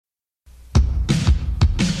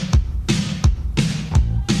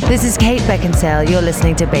This is Kate Beckinsale. You're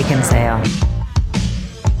listening to Bacon Sale.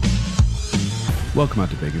 Welcome out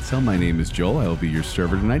to Bacon Sale. My name is Joel. I will be your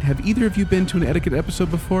server tonight. Have either of you been to an etiquette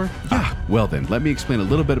episode before? Yeah. Well then, let me explain a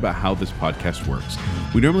little bit about how this podcast works.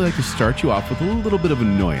 We normally like to start you off with a little bit of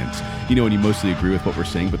annoyance. You know, when you mostly agree with what we're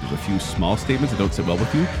saying, but there's a few small statements that don't sit well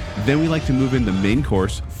with you. Then we like to move in the main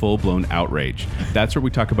course, full-blown outrage. That's where we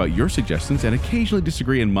talk about your suggestions and occasionally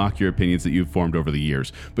disagree and mock your opinions that you've formed over the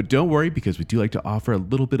years. But don't worry, because we do like to offer a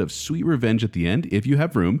little bit of sweet revenge at the end, if you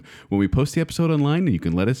have room, when we post the episode online, and you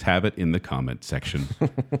can let us have it in the comment section.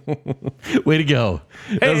 Way to go.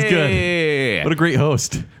 That was good. What a great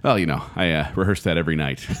host. Well, you know, I rehearse that every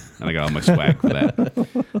night, and I got all my swag for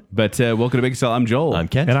that. But welcome to Bacon Sale. I'm Joel. I'm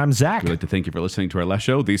Kent. And I'm Zach. We'd like to thank you for listening to our last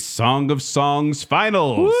show, the Song of Songs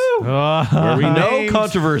Finals. Where we no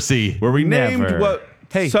controversy. Where we named Never. what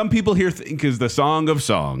some people here think is the Song of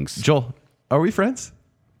Songs. Joel, are we friends?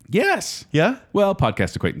 Yes. Yeah? Well,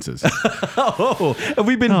 podcast acquaintances. Oh, have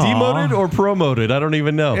we been demoted or promoted? I don't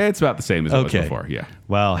even know. It's about the same as it was Okay. before, yeah.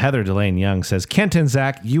 Well, Heather Delane Young says, Kent and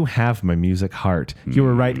Zach, you have my music heart. You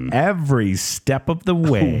were right every step of the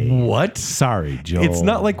way. What? Sorry, Joel. It's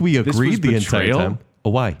not like we was agreed the entire betrayal? time. Oh,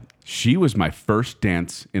 why? She was my first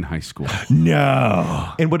dance in high school.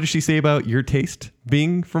 No. And what did she say about your taste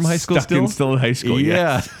being from high school Still in high school,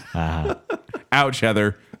 Yeah. yes. Ouch,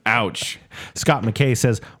 Heather. Ouch. Scott McKay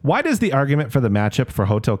says, why does the argument for the matchup for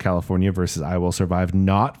Hotel California versus I Will Survive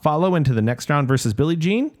not follow into the next round versus Billie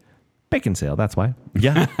Jean? Bacon Sale, that's why.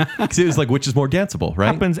 Yeah. Because it was like, which is more danceable, right?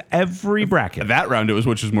 Happens every bracket. That round it was,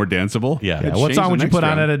 which was more danceable. Yeah. It Yeah, what changed song the would you next put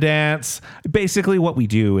on round. at a dance? Basically, what we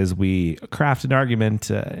do is we craft an argument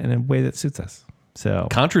in a way that suits us. So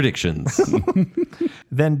Contradictions.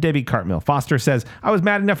 then Debbie Cartmill Foster says, I was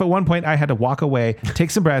mad enough at one point I had to walk away,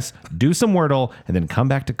 take some breaths, do some Wordle, and then come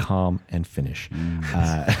back to calm and finish.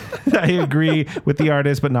 I agree with the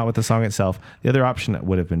artist, but not with the song itself. The other option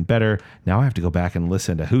would have been better. Now I have to go back and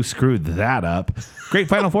listen to who screwed that up. Great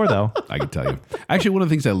Final Four, though. I can tell you. Actually, one of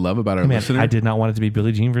the things I love about our Man, listener... I did not want it to be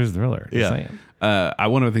Billie Jean versus Thriller. Just Yeah. saying.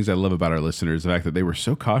 one of the things I love about our listeners is the fact that they were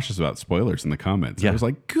so cautious about spoilers in the comments. Yeah. I was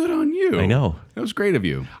like, good on you. I know. That was great of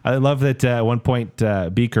you. I love that at one point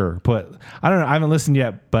Beaker put, I don't know, I haven't listened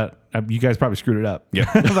yet, but you guys probably screwed it up. Yeah.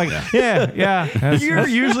 I'm like, yeah. You're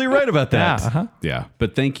usually right about that. Yeah, uh-huh. Yeah.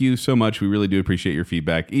 But thank you so much. We really do appreciate your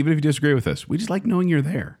feedback. Even if you disagree with us, we just like knowing you're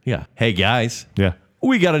there. Yeah. Hey, guys. Yeah.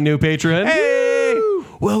 We got a new patron. Hey!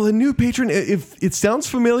 Well, a new patron, if it sounds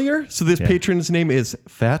familiar. So this patron's name is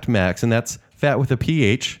Fat Max, and that's fat with a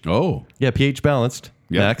PH. Oh. Yeah, pH balanced,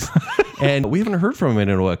 Yeah. Max. And we haven't heard from him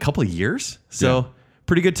in a couple of years. So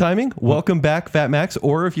pretty good timing. Welcome back, Fat Max.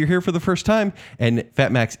 Or if you're here for the first time, and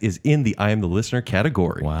Fat Max is in the I Am the Listener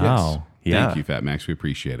category. Wow. Yeah. Thank you, Fat Max. We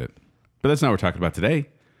appreciate it. But that's not what we're talking about today.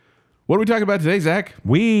 What are we talking about today, Zach?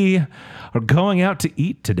 We are going out to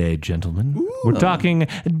eat today, gentlemen. We're talking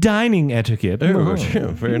dining etiquette. Oh,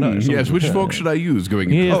 very nice. Yes, which fork should I use going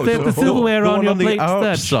Yes, in? set the silverware Going on your the plate.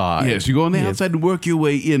 outside. Yes, you go on the outside and work your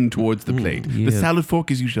way in towards the plate. The yes. salad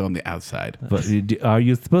fork is usually on the outside. But are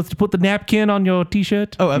you supposed to put the napkin on your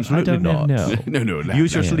T-shirt? Oh, absolutely I don't not. know. No.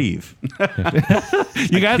 Use your sleeve.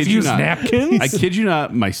 You guys kid you use not. napkins? I kid you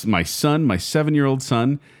not. My son, my 7-year-old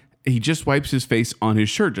son, he just wipes his face on his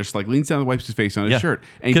shirt, just like leans down and wipes his face on his shirt.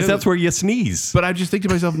 And he Because does that's it- where you sneeze. But I just think to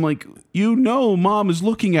myself, I'm like, you know, mom is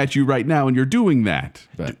looking at you right now, and you're doing that.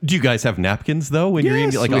 But Do you guys have napkins, though, when you're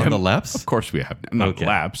in, Yes, like we on have- the laps? Of course, we have not Okay.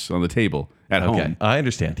 laps on the table at Okay, home. I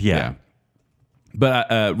understand. Yeah.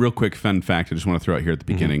 But real quick fun fact I just want to throw out here at the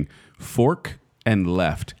beginning. Fork and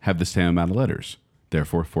left have the same amount of letters.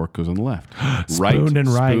 Therefore, fork goes on the left. Spoon and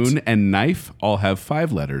right. Spoon and knife all have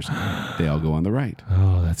 5 letters. They all go on the right.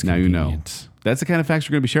 Oh, that's Now you know. convenient. That's the kind of facts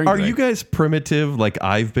we're going to be sharing Are today. you guys primitive like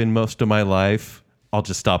I've been most of my life? I'll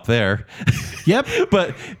just stop there. Yep.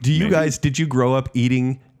 But do you guys, did you grow up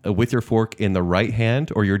eating with your fork in the right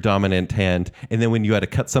hand or your dominant hand? And then when you had to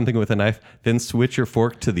cut something with a knife, then switch your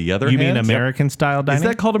fork to the other You hand? mean American style dining? Is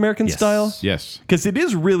that called American Yes. style? Yes. Because it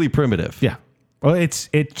is really primitive. Yeah. Well, it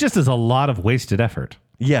just is a lot of wasted effort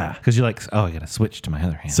Yeah. because you're like, oh, I got to switch to my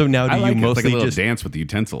other hand. So now do I like you it. It's like a mostly little just dance with the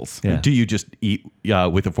utensils. Yeah. do you just eat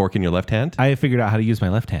with a fork in your left hand? I figured out how to use my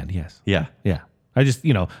left hand. Yes. Yeah. Yeah. I just,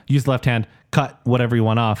 use the left hand, cut whatever you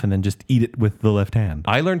want off, and then just eat it with the left hand.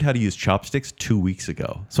 I learned how to use chopsticks 2 weeks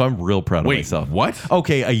ago, so I'm real proud of Wait, myself. what?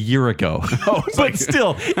 Okay, a year ago. But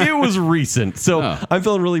still, it was recent. So Oh. I'm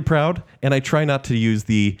feeling really proud, and I try not to use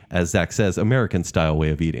the, as Zach says, American style way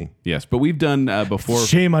of eating. Yes, but we've done before.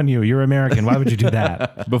 Shame on you. You're American. Why would you do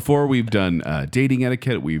that? Before we've done dating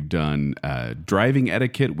etiquette, we've done driving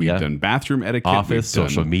etiquette, we've Yeah. done bathroom etiquette, Office, we've done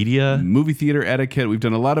social media. movie theater etiquette. We've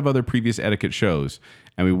done a lot of other previous etiquette shows,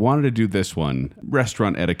 And we wanted to do this one,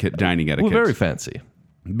 restaurant etiquette, dining etiquette. Well, very fancy.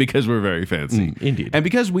 Because we're very fancy. Indeed. And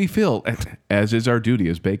because we feel, as is our duty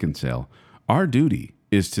as Bacon Sale, our duty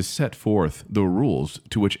is to set forth the rules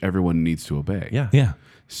to which everyone needs to obey. Yeah. Yeah.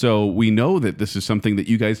 So we know that this is something that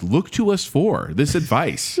you guys look to us for, this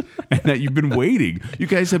advice, and that you've been waiting. You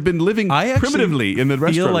guys have been living primitively in the feel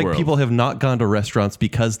restaurant like world. people have not gone to restaurants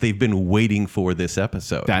because they've been waiting for this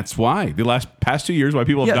episode. That's why. The past 2 years, why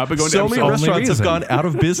people have not been going so to many episodes. restaurants have reason. gone out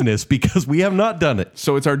of business because we have not done it.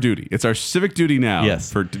 So it's our duty. It's our civic duty now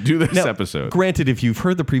to do this Now, episode. Granted, if you've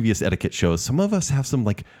heard the previous etiquette shows, some of us have some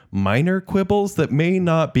like minor quibbles that may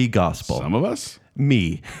not be gospel. Some of us?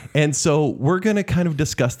 Me. And so we're going to kind of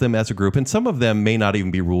discuss them as a group. And some of them may not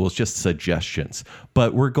even be rules, just suggestions.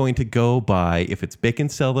 But we're going to go by if it's Bacon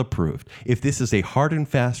Cell approved. If this is a hard and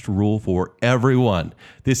fast rule for everyone,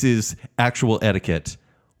 this is actual etiquette.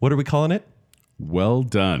 What are we calling it? Well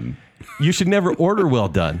done. You should never order well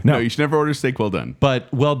done. No, you should never order steak well done.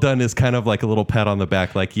 But well done is kind of like a little pat on the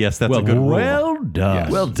back, like, yes, that's a good rule. Well done.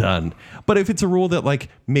 Yes. Well done. But if it's a rule that like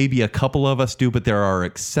maybe a couple of us do, but there are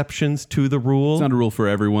exceptions to the rule, It's not a rule for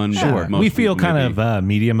everyone. Sure. Most We feel people kind maybe. of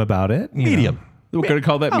medium about it. you medium. know. We're going to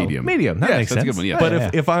call that Oh, medium. medium. That Yes, makes that's a sense. good one. Yeah. But Yeah.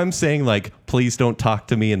 if I'm saying like, please don't talk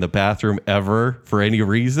to me in the bathroom ever for any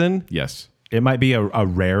reason, Yes. It might be a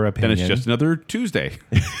rare Then opinion. it's just another Tuesday.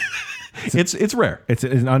 it's rare. It's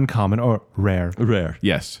an uncommon or rare. Rare.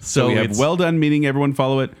 Yes. So So we have it's- well done, meaning everyone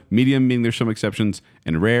follow it. Medium, meaning there's some exceptions.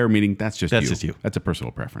 And rare, meaning that's just That's you. just you. That's a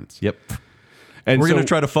personal preference. Yep. And We're so going to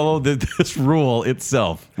try to follow this rule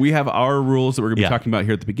itself. we have our rules that we're going to be Yeah. talking about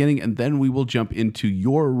here at the beginning. And then we will jump into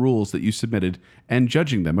your rules that you submitted and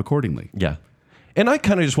judging them accordingly. Yeah. And I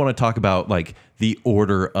kind of just want to talk about like the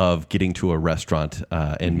order of getting to a restaurant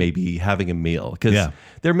and maybe having a meal because Yeah.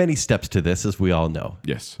 there are many steps to this, as we all know.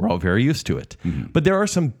 Yes. We're all very used to it. But there are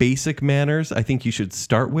some basic manners I think you should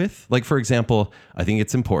start with. Like, for example, I think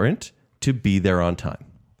it's important to be there on time,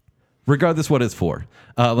 regardless what it's for.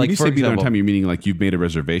 When Like, you for say be there on example, time, you're meaning like you've made a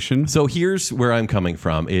reservation? so here's where I'm coming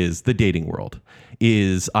from is the dating world.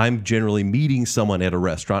 Is I'm generally meeting someone at a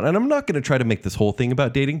restaurant, and I'm not going to try to make this whole thing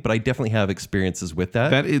about dating, but I definitely have experiences with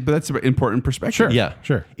that. But that's an important perspective. Yeah,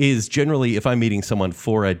 Sure. Is generally if I'm meeting someone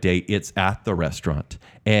for a date, it's at the restaurant.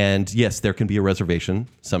 And yes, there can be a reservation.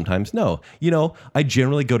 Sometimes no. You know, I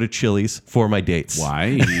generally go to Chili's for my dates.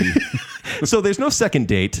 Why? So there's no second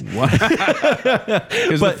date.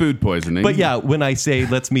 Because the food poisoning. But yeah, when I say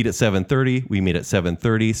let's meet at 7:30, we meet at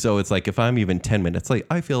 7:30. So it's like if I'm even 10 minutes late,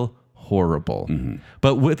 I feel horrible.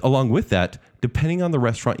 But along with that, depending on the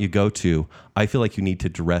restaurant you go to, I feel like you need to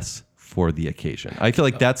dress for the occasion. I feel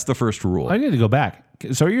like that's the first rule. I need to go back.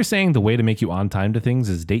 So you're saying the way to make you on time to things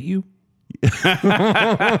is date you?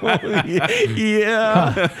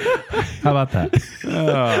 Yeah. How about that?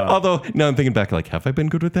 Although now I'm thinking back, like, have I been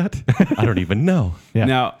good with that? I don't even know. Yeah.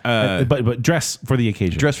 Now, but dress for the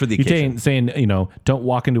occasion. Dress for the You're occasion. saying, you know, don't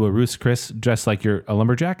walk into a Roost Chris dressed like you're a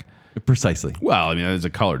lumberjack. Precisely. well, I mean, there's a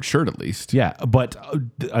collared shirt at least. Yeah, but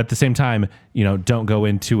at the same time, you know, don't go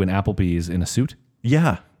into an Applebee's in a suit.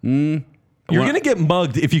 Yeah. You're gonna get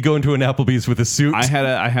mugged if you go into an Applebee's with a suit. I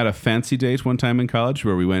had a fancy date one time in college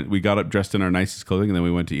where we got up dressed in our nicest clothing and then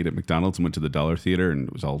we went to eat at McDonald's and went to the Dollar Theater and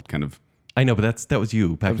it was all kind of. I know, but that was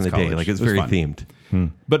you back in was the day. college. Like it's It was very fun.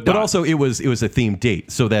 themed. But But also it was a themed date,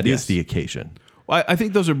 so that is Yes. the occasion. well, I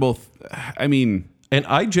think those are both. I mean, And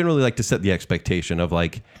I generally like to set the expectation of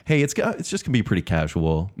like, hey, it's just gonna be pretty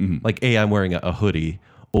casual. Mm-hmm. Like, hey, I'm wearing a hoodie,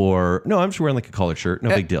 or no, I'm just wearing like a collared shirt. No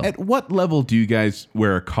big deal. At what level do you guys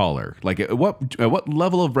wear a collar? Like, at what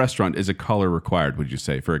level of restaurant is a collar required? Would you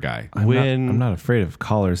say for a guy? I'm not afraid of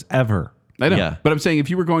collars ever. I know, Yeah. but I'm saying if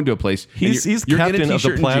you were going to a place, and He's you're in a captain of the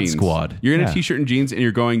t-shirt and plaid jeans, squad. You're in Yeah. a t-shirt and jeans, and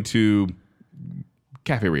you're going to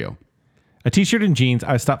Cafe Rio. A t-shirt and jeans,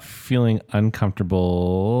 I stopped feeling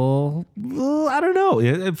uncomfortable. Well, I don't know.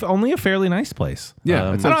 It's only a fairly nice place. Yeah,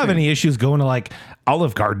 I that's don't what I'm have saying. any issues going to like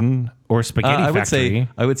Olive Garden or Spaghetti I would Factory.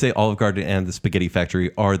 say Olive Garden and the Spaghetti Factory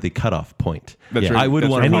are the cutoff point. That's Yeah. right. I would That's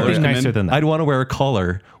want right. to Anything Collars come nicer in. than that. I'd want to wear a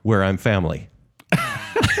collar where I'm family.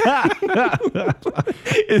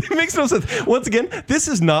 It makes no sense. Once again, this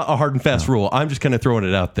is not a hard and fast rule. I'm just kind of throwing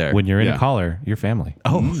it out there. When you're in Yeah. a collar, you're family.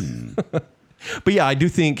 But yeah, I do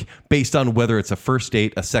think based on whether it's a first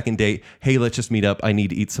date, a second date, hey, let's just meet up. I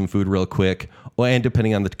need to eat some food real quick. Well, and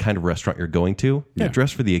depending on the kind of restaurant you're going to,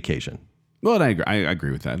 dress for the occasion. Well, and I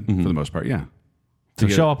agree with that Mm-hmm. for the most part. Yeah, So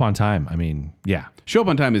show up on time. I mean, yeah. show up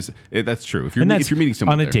on time that's true. If you're And that's if you're meeting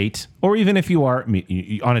someone on a there. date, or even if you are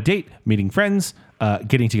on a date, meeting friends,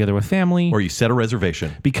 getting together with family, Or you set a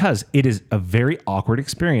reservation. because it is a very awkward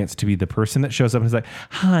experience to be the person that shows up and is like,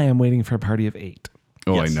 "Hi, I'm waiting for a party of 8."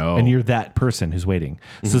 Oh, Yes. I know. and you're that person who's waiting.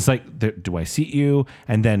 So it's like, do I seat you?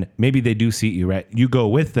 And then maybe they do seat you, right? You go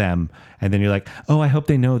with them, and then you're like, oh, I hope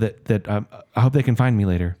they know that I hope they can find me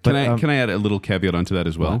later. But, Can I add a little caveat onto that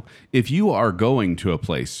as well? If you are going to a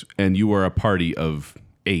place and you are a party of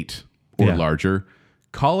 8 or Yeah. larger,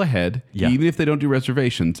 call ahead, Yeah. even if they don't do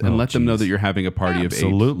reservations, and let them know that you're having a party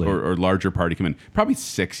Absolutely. of 8 or larger party come in. Probably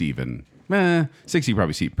 6 even. 6 you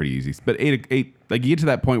probably seat pretty easy. But 8, like you get to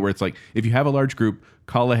that point where it's like, if you have a large group,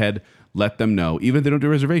 call ahead, let them know. Even if they don't do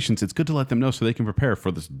reservations, it's good to let them know so they can prepare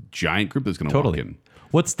for this giant group that's going to walk Totally. in.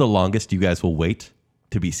 What's the longest you guys will wait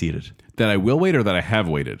to be seated? That I will wait or that I have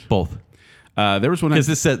waited. Both. There was one. Because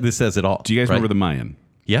this says it all. Do you guys right? remember the Mayan?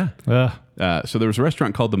 Yeah. So there was a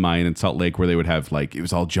restaurant called the Mayan in Salt Lake where they would have like, it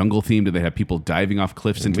was all jungle themed and they have people diving off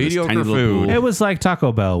cliffs into this Mediocre tiny little food. pool. it was like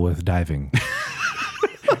Taco Bell with diving.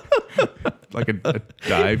 Like a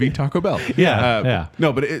diving Taco Bell. Yeah.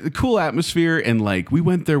 No, but cool atmosphere. And like we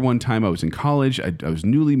went there one time. I was in college. I was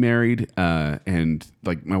newly married. And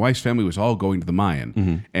like my wife's family was all going to the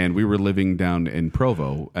Mayan. And we were living down in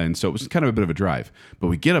Provo. And so it was kind of a bit of a drive. But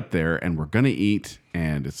we get up there and we're going to eat.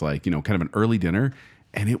 And it's like, kind of an early dinner.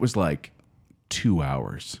 And it was like 2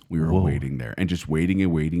 hours we were waiting there and just waiting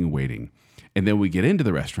and waiting and waiting. And then we get into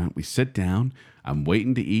the restaurant. We sit down. I'm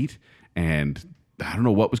waiting to eat. And I don't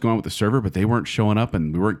know what was going on with the server, but they weren't showing up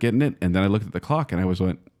and we weren't getting it. And then I looked at the clock and I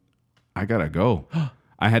went, I gotta go.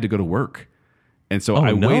 I had to go to work. And so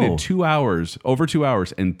I no. waited 2 hours, over 2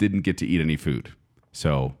 hours, and didn't get to eat any food.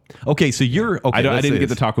 So Okay, so you're okay. I didn't get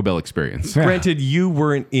the the Taco Bell experience. Granted, you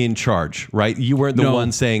weren't in charge, right? You weren't the No.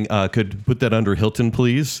 one saying, "Could put that under Hilton,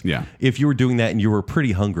 please." Yeah. If you were doing that and you were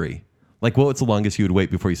pretty hungry, like what was the longest you would wait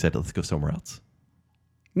before you said, "Let's go somewhere else"?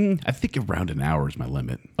 I think around an hour is my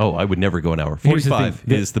limit. Oh, I would never go an hour. Here's the 45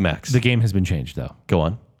 thing. is the max. The game has been changed, though. Go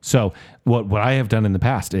on. So what I have done in the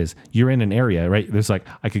past is you're in an area, right? There's like,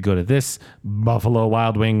 I could go to this Buffalo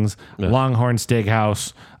Wild Wings, Longhorn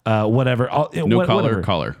Steakhouse, whatever. No collar, whatever.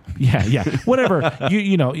 collar. Yeah. Whatever.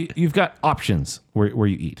 You've got options where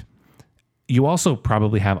you eat. You also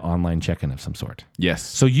probably have online check-in of some sort. Yes.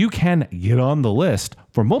 So you can get on the list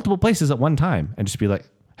for multiple places at one time and just be like,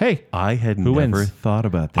 hey, I had Who never wins? thought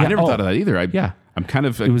about that. I never thought of that either. I'm kind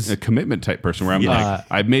of a commitment type person where I'm like,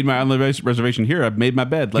 I've made my online reservation here. I've made my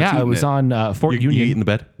bed. Let's eat it was on Fort You Union. eat in the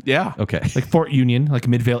bed? Yeah. Okay. Like Fort Union, like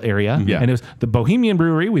Midvale area. Yeah. And it was the Bohemian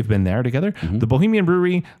Brewery. We've been there together. The Bohemian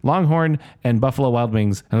Brewery, Longhorn, and Buffalo Wild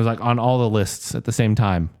Wings. And it was like on all the lists at the same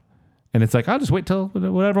time. And it's like, I'll just wait till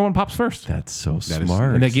whatever one pops first. That's so is-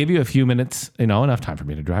 smart. And they give you a few minutes, enough time for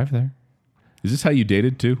me to drive there. Is this how you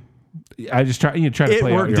dated too? I just try to it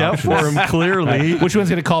play worked your out for options. him clearly. Which one's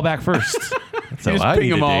going to call back first? That's how Just I ping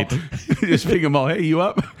need them to all. date. Just ping them all. Hey, you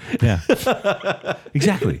up? Yeah.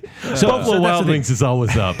 Exactly. So Buffalo that's the Wild thing. Wings is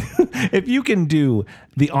always up. If you can do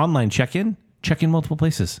the online check-in multiple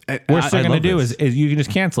places. Worst they're I going to love do this. is you can just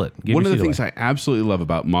cancel it. Give One your of the seat things away. I absolutely love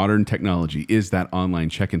about modern technology is that online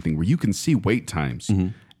check-in thing where you can see wait times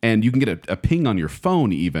and you can get a ping on your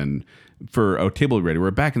phone even for a table ready.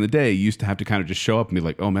 Where back in the day, you used to have to kind of just show up and be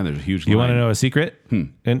like, oh man, there's a huge line. You want to know a secret?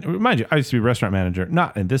 And remind you, I used to be a restaurant manager,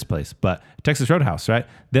 not in this place, but Texas Roadhouse, right?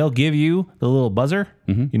 They'll give you the little buzzer.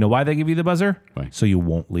 You know why they give you the buzzer? Why? So you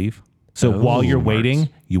won't leave. So while you're waiting,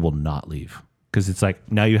 you will not leave. Because it's like,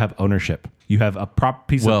 now you have ownership. You have a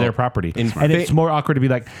piece Well, of their property. in And it's more awkward to be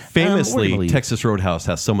like, we're Famously, gonna leave. Texas Roadhouse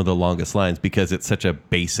has some of the longest lines because it's such a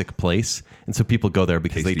basic place, and so people go there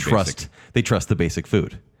because Tasty they trust the basic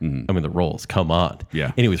food. I mean, the rolls. Come on.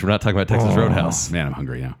 Yeah. Anyways, we're not talking about Texas Roadhouse. Man, I'm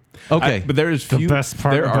hungry now. Okay. But there is The few, best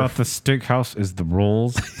part there are about the steakhouse is the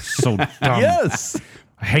rolls. So dumb. Yes.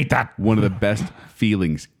 I hate that. one of the best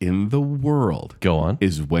feelings in the world. Go on.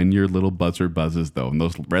 Is when your little buzzer buzzes though, and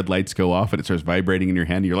those red lights go off, and it starts vibrating in your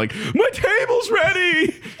hand. And you're like, my table's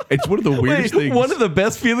ready. It's one of the weirdest things. One of the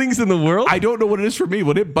best feelings in the world. I don't know what it is for me.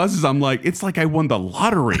 When it buzzes, I'm like, it's like I won the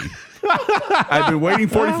lottery. I've been waiting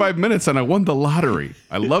 45 minutes and I won the lottery.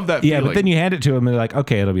 I love that Yeah, feeling. but then you hand it to them and they're like,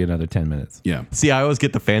 okay, it'll be another 10 minutes. Yeah. See, I always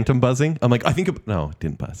get the phantom buzzing. I'm like, I think no, it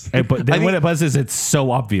didn't buzz. But then when it buzzes, it's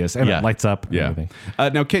so obvious and Yeah. it lights up. And Yeah. everything.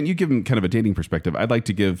 Now, Kent, you give them kind of a dating perspective. I'd like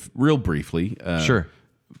to give real briefly. Sure.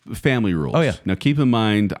 Family rules. Oh, yeah. Now, keep in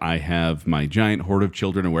mind, I have my giant horde of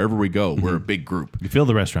children, and wherever we go, we're a big group. You fill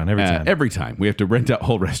the restaurant every time. Every time we have to rent out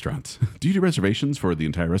whole restaurants. Do you do reservations for the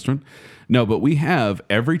entire restaurant? No, but we have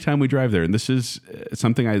every time we drive there, and this is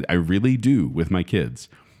something I really do with my kids.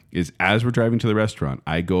 Is as we're driving to the restaurant,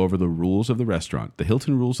 I go over the rules of the restaurant, the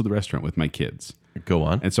Hilton rules of the restaurant with my kids. Go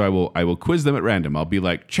on. And so I will quiz them at random. I'll be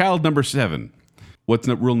like, child number 7, what's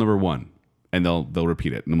rule number 1? And they'll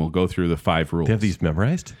repeat it, and then we'll go through the 5 rules. They have these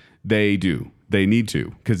memorized? They do. They need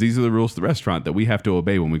to, because these are the rules of the restaurant that we have to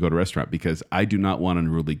obey when we go to a restaurant, because I do not want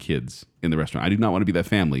unruly kids in the restaurant. I do not want to be that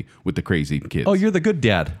family with the crazy kids. Oh, you're the good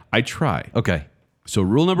dad. I try. Okay. So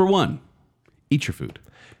rule number 1, eat your food.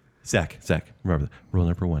 Zach, remember rule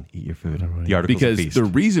number 1, eat your food. The article's Because a feast. the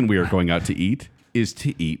reason we are going out to eat is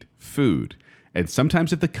to eat food. And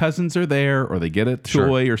sometimes if the cousins are there or they get a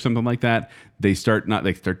toy or something like that, they start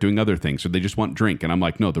doing other things, or they just want drink. And I'm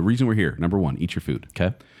like, no, the reason we're here, number 1, eat your food.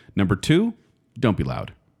 Okay. Number 2, don't be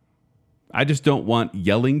loud. I just don't want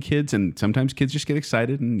yelling kids, and sometimes kids just get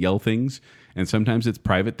excited and yell things, and sometimes it's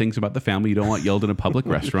private things about the family you don't want yelled in a public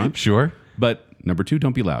restaurant. Sure. But number 2,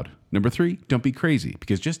 don't be loud. Number 3, don't be crazy,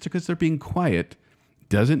 because just because they're being quiet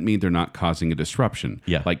doesn't mean they're not causing a disruption.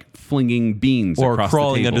 Yeah. Like flinging beans Or across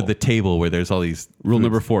crawling the table. under the table where there's all these. Rule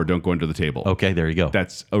number 4, don't go under the table. Okay, there you go.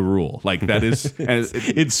 That's a rule. Like that is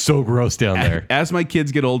It's so gross down there. as my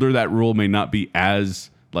kids get older, that rule may not be as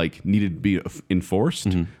like needed to be enforced,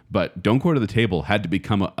 but don't go to the table had to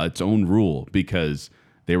become its own rule, because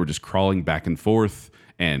they were just crawling back and forth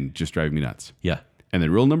and just driving me nuts. Yeah. And then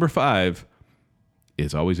rule number 5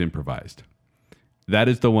 is always improvised. That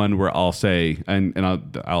is the one where I'll say, and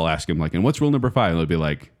I'll ask him like, and what's rule number 5? And they'll be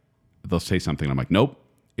like, they'll say something. I'm like, nope,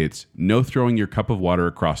 it's no throwing your cup of water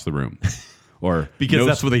across the room. Or Because no,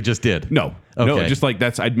 that's what they just did. no, Okay. just like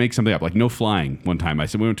I'd make something up, like no flying. One time I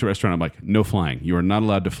said, we went to a restaurant, I'm like, no flying. You are not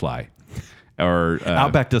allowed to fly. Or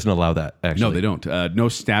Outback doesn't allow that, actually. no, they don't. No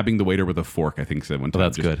stabbing the waiter with a fork, I think said one time.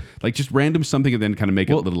 that's Just- good. Like just random something and then kind of make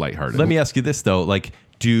it a little lighthearted. Let me ask you this, though. Like,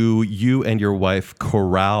 do you and your wife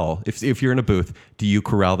corral, if you're in a booth, do you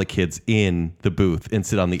corral the kids in the booth and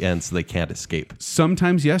sit on the end so they can't escape?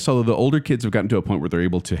 Sometimes, yes, although the older kids have gotten to a point where they're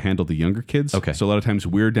able to handle the younger kids. Okay. So a lot of times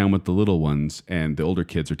we're down with the little ones and the older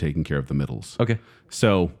kids are taking care of the middles. Okay.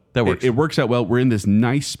 So That works. It works out well. We're in this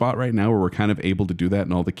nice spot right now where we're kind of able to do that,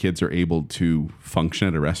 and all the kids are able to function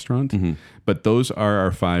at a restaurant. Mm-hmm. But those are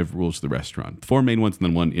our 5 rules of the restaurant. 4 main ones and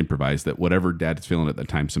then 1 improvised, that whatever dad is feeling at that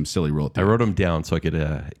time, some silly rule. I wrote them down so I could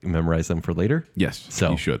memorize them for later. Yes,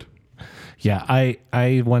 So- you should. Yeah,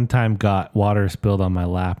 I one time got water spilled on my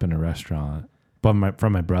lap in a restaurant, but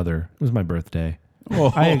from my brother. It was my birthday.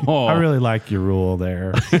 I really like your rule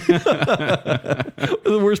there.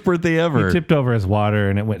 The worst birthday ever. He tipped over his water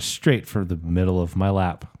and it went straight for the middle of my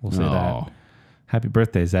lap. We'll say Oh. that. Happy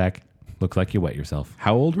birthday, Zach. Looks like you wet yourself.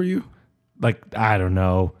 How old were you? Like, I don't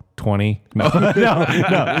know, 20? No, no.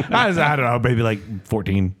 I don't know, maybe like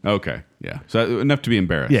 14. Okay, yeah. So enough to be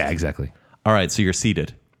embarrassed. Yeah, exactly. All right, so you're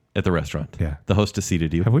seated at the restaurant. Yeah. The host has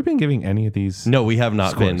seated you. Have we been giving any of these? No, we have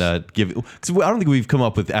not Scores. been giving, because I don't think we've come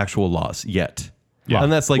up with actual laws yet. Yeah.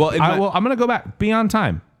 And that's like, Well, I'm going to go back. Be on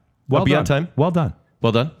time. Well be done. on time? Well done.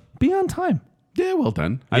 well done. Be on time. Yeah, well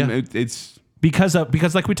done. Yeah. It's Because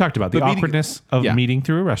like we talked about, the But meeting- awkwardness of yeah. meeting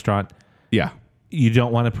through a restaurant, yeah. you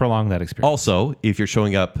don't want to prolong that experience. Also, if you're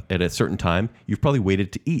showing up at a certain time, you've probably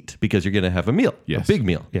waited to eat because you're going to have a meal, Yes. a big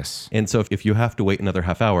meal. Yes. And so if you have to wait another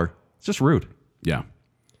half hour, it's just rude. Yeah.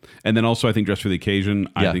 And then also, I think dress for the occasion.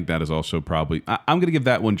 Yeah. I think that is also probably. I'm going to give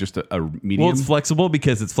that one just a medium. Well, it's flexible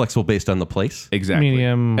because it's flexible based on the place. Exactly.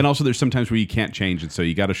 Medium. And also, there's sometimes where you can't change, and so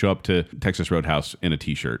you got to show up to Texas Roadhouse in a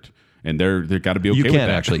t-shirt, and they're got to be okay You with can that.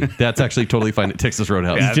 actually. That's actually totally fine at Texas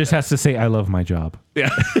Roadhouse. He just has to say, I love my job. Yeah.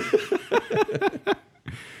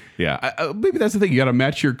 Maybe that's the thing. You got to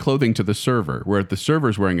match your clothing to the server. Where if the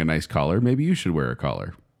server's wearing a nice collar, maybe you should wear a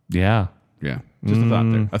collar. Yeah. Yeah. Just a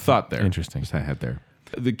thought there. A thought there. Interesting. Just I had there.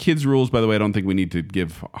 The kids' rules, by the way, I don't think we need to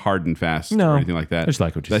give hard and fast No. or anything like that. I just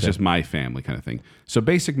like what you That's said. just my family kind of thing. So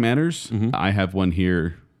basic manners, I have one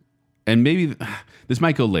here, and maybe this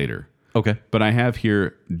might go later, Okay. but I have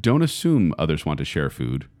here, don't assume others want to share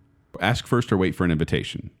food. Ask first or wait for an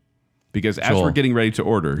invitation. Because as Joel, we're getting ready to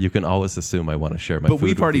order, You can always assume I want to share my but food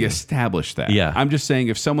we've with already you. established that. Yeah. I'm just saying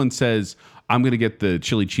if someone says, I'm going to get the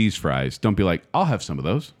chili cheese fries, don't be like, I'll have some of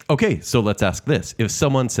those. Okay, so let's ask this. If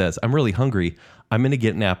someone says, I'm really hungry, I'm going to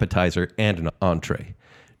get an appetizer and an entree.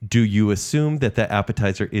 Do you assume that that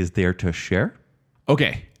appetizer is there to share?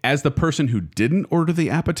 Okay, as the person who didn't order the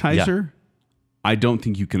appetizer, I don't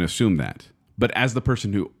think you can assume that. But as the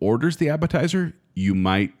person who orders the appetizer, you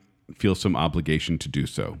might feel some obligation to do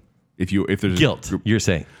so. If there's Guilt, a group, you're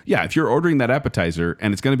saying. yeah, if you're ordering that appetizer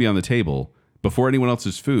and it's going to be on the table before anyone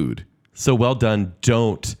else's food, So well done.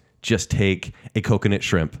 Don't just take a coconut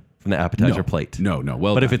shrimp from the appetizer plate. No.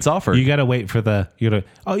 Well, But if done. it's offered, You got to wait for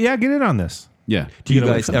oh, yeah, get in on this. yeah, do you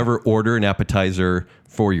gotta wait guys for that. ever order an appetizer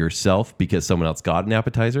for yourself because someone else got an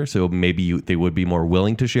appetizer? So maybe they would be more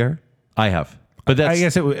willing to share? I have. But that's, I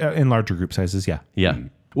guess in larger group sizes, yeah. yeah.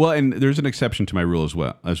 Well, and there's an exception to my rule as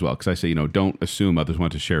well, because I say, don't assume others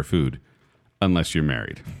want to share food unless you're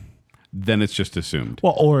married. then it's just assumed.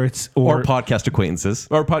 Well, or podcast acquaintances.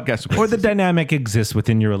 Or podcast or the acquaintances. dynamic exists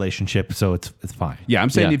within your relationship, so it's fine. Yeah, I'm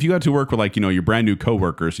saying Yeah. if you got to work with like, your brand new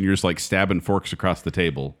coworkers and you're just like stabbing forks across the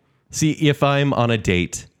table. See, if I'm on a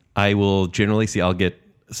date, I will generally I'll get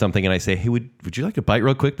something and I say, hey, would you like a bite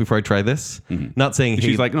real quick before I try this? Not saying, hey,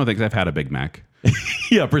 She's like, no, thanks, I've had a Big Mac.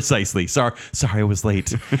 yeah, precisely. Sorry, I was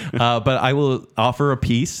late. But I will offer a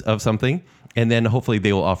piece of something, and then hopefully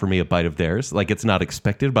they will offer me a bite of theirs. Like, it's not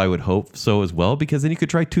expected, but I would hope so as well, because then you could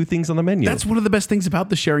try 2 things on the menu. That's one of the best things about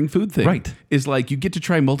the sharing food thing. Right. Is like you get to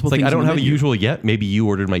try multiple like, things. I don't on the have a menu. usual yet. Maybe you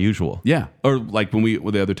ordered my usual. Yeah. Or like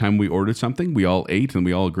the other time we ordered something, we all ate and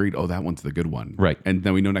we all agreed, oh, that one's the good one. Right. And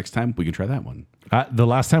then we know next time we can try that one. The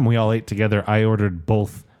last time we all ate together, I ordered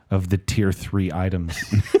both of the tier 3 items.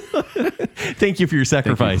 Thank you for your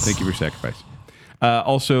sacrifice. Thank you for your sacrifice.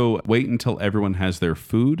 Also, wait until everyone has their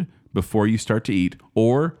food before you start to eat,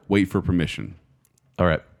 or wait for permission. All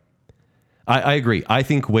right. I agree. I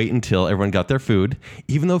think wait until everyone got their food,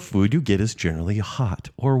 even though food you get is generally hot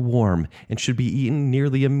or warm and should be eaten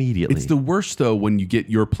nearly immediately. It's the worst, though, when you get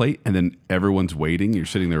your plate and then everyone's waiting. You're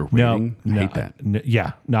sitting there waiting. I hate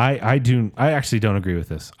that. I do. I actually don't agree with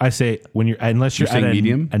this. I say unless you're saying at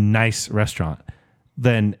medium? a nice restaurant,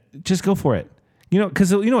 then just go for it.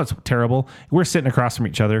 Because you know what's terrible? We're sitting across from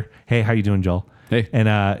each other. Hey, how you doing, Joel? Hey.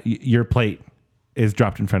 And your plate is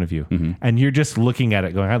dropped in front of you, and you're just looking at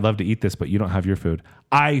it, going, "I'd love to eat this, but you don't have your food."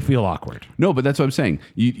 I feel awkward. No, but that's what I'm saying.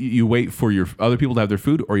 You wait for your other people to have their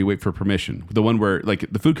food, or you wait for permission. The one where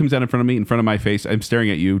like the food comes down in front of me, in front of my face, I'm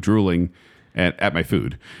staring at you, drooling at my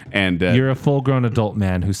food, and You're a full-grown adult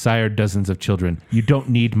man who sired dozens of children. You don't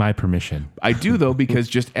need my permission. I do though, because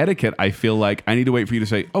just etiquette. I feel like I need to wait for you to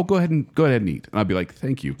say, "Oh, go ahead and eat," and I'll be like,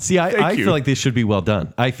 "Thank you." See, I Thank you. feel like this should be well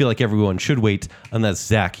done. I feel like everyone should wait unless,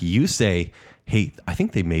 Zach, you say, hey, I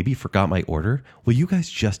think they maybe forgot my order. Will you guys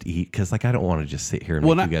just eat? Because like I don't want to just sit here and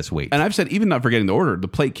make you guys wait. And I've said, even not forgetting the order, the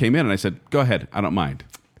plate came in, and I said, "Go ahead, I don't mind."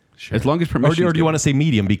 Sure. As long as permission. Or do you want to say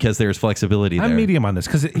medium because there's flexibility there? I'm medium on this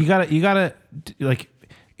because you gotta like,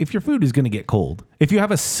 if your food is going to get cold, if you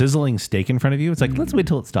have a sizzling steak in front of you, it's like, let's wait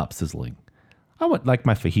till it stops sizzling. I would like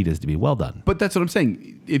my fajitas to be well done. But that's what I'm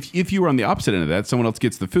saying. If you were on the opposite end of that, someone else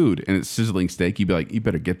gets the food and it's sizzling steak, you'd be like, you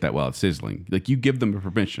better get that while it's sizzling. Like you give them a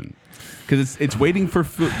permission because it's waiting for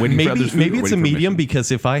food. Maybe it's a medium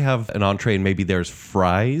because if I have an entree and maybe there's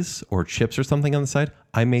fries or chips or something on the side,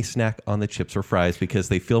 I may snack on the chips or fries because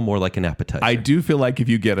they feel more like an appetizer. I do feel like if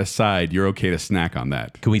you get a side, you're okay to snack on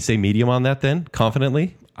that. Can we say medium on that then,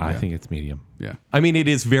 confidently? I think it's medium. Yeah. I mean, it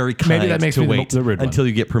is very kind Maybe that makes to me wait the rude one. until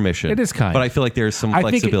you get permission. It is kind. But I feel like there's some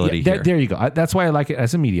flexibility here. There you go. That's why I like it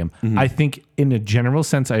as a medium. I think in a general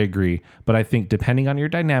sense, I agree. But I think depending on your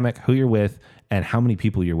dynamic, who you're with, and how many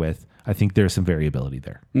people you're with, I think there's some variability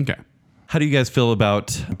there. Okay. How do you guys feel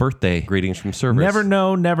about birthday greetings from servers?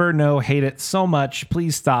 Never know, hate it so much.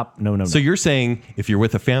 Please stop. No. So you're saying if you're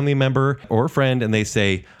with a family member or a friend and they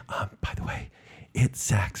say, by the way, it's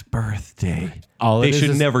Zach's birthday, they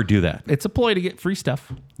should never do that. It's a ploy to get free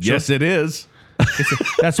stuff. Yes, it is.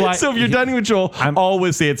 That's why. So if you're dining with Joel,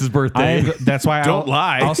 always say it's his birthday. That's why. Don't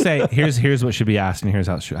lie. I'll say here's what should be asked, and here's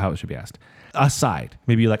how it should be asked. Aside,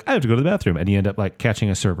 maybe you're like, I have to go to the bathroom, and you end up like catching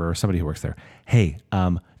a server or somebody who works there. Hey,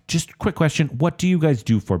 just a quick question: what do you guys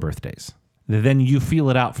do for birthdays? Then you feel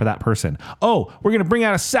it out for that person. Oh, we're gonna bring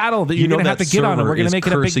out a saddle that you're gonna have to get on, and we're gonna make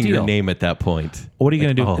it a big cursing deal. your name at that point. What are you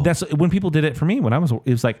gonna do? oh. That's when people did it for me. When it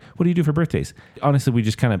was like, what do you do for birthdays? Honestly, we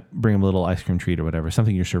just kind of bring them a little ice cream treat or whatever,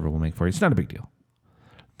 something your server will make for you. It's not a big deal.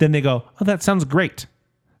 Then they go, oh, that sounds great.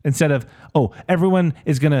 Instead of, oh, everyone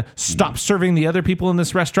is gonna stop serving the other people in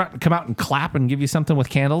this restaurant and come out and clap and give you something with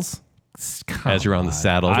candles. As you're on the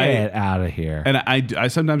saddle. Get out of here. And I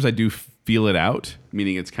sometimes I do feel it out,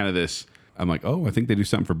 meaning it's kind of this. I'm like, oh, I think they do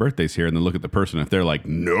something for birthdays here, and then look at the person. If they're like,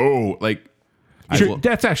 no, like, Sure,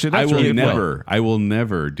 that's really good. I will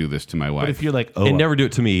never do this to my wife. But if you're like, oh, And never do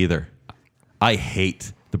it to me either. I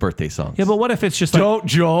hate the birthday songs. yeah, but what if it's just like, Don't,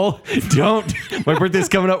 Joel. Don't. My birthday's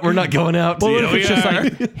coming up. We're not going out. well, what if it's just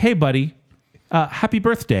like, hey, buddy, happy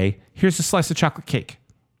birthday. Here's a slice of chocolate cake.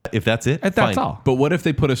 If that's it, That's fine. all. But what if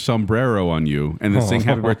they put a sombrero on you and then sing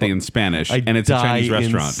happy birthday in Spanish, and it's a Chinese die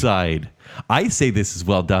restaurant? Inside. I say this is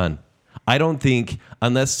well done. I don't think,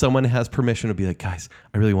 unless someone has permission to be like, guys,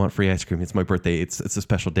 I really want free ice cream. It's my birthday. It's a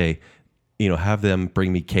special day. Have them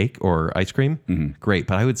bring me cake or ice cream. Great.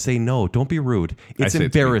 But I would say no, don't be rude. It's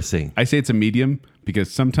embarrassing. I say it's a medium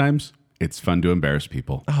because sometimes it's fun to embarrass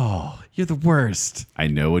people. Oh, you're the worst. I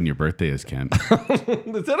know when your birthday is, Ken.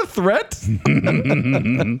 Is that a threat?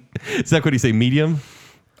 Is that what you say, medium?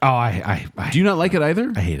 Oh, I Do you not like it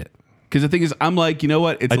either? hate it. Because the thing is, I'm like, you know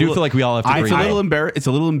what? It's I do feel like we all have to agree. It's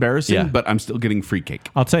a little embarrassing, Yeah. but I'm still getting free cake.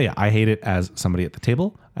 I'll tell you, I hate it as somebody at the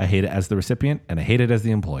table. I hate it as the recipient, and I hate it as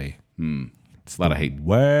the employee. It's a lot of hate.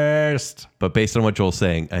 Worst. But based on what Joel's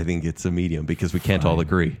saying, I think it's a medium because we can't all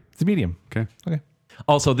agree. It's a medium. Okay. Okay.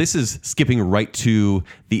 Also, this is skipping right to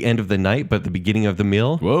the end of the night, but the beginning of the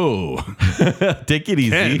meal. Whoa. Take it easy.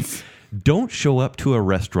 Tense. Don't show up to a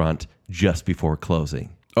restaurant just before closing.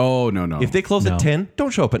 Oh, no. If they close No. at 10, don't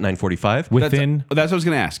show up at 9:45. that's Within what I was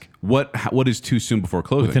going to ask. What is too soon before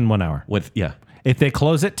closing? within 1 hour. Yeah. If they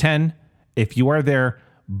close at 10, if you are there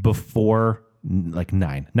before like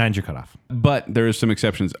 9, 9's your cutoff. But there is some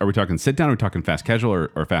exceptions. Are we talking sit down? Or are we talking fast casual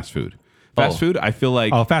or fast food? Fast food, I feel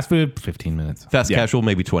like Oh, fast food, 15 minutes. Fast Yeah. casual,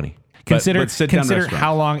 maybe 20. Consider but sit-down consider restaurants.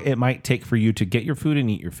 how long it might take for you to get your food and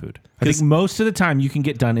eat your food. I think most of the time you can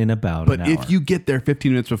get done in about But an hour. if you get there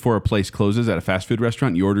 15 minutes before a place closes at a fast food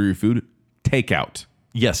restaurant, you order your food, takeout.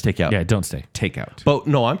 Yes, take out. yeah, don't stay. Takeout. But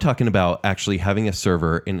no, I'm talking about actually having a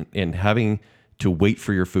server and having to wait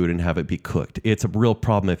for your food and have it be cooked. It's a real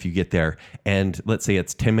problem if you get there and let's say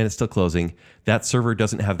it's 10 minutes till closing. That server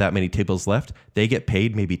doesn't have that many tables left. They get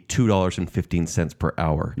paid maybe $2.15 per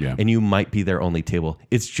hour. Yeah. And you might be their only table.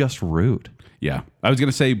 It's just rude. Yeah. I was going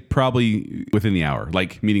to say probably within the hour.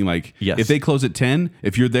 Like, meaning like Yes. if they close at 10,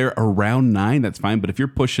 if you're there around 9, that's fine. But if you're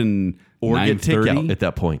pushing Or get 9:30, takeout at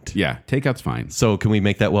that point. yeah, takeout's fine. So can we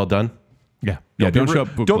make that well done? Yeah. Yeah, Don't don't be show ru- up.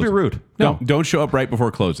 before don't be closing. rude. No, don't show up right before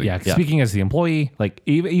closing. Yeah, speaking as the employee, like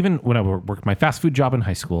even when I worked my fast food job in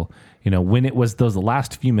high school, when it was those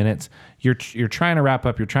last few minutes, you're trying to wrap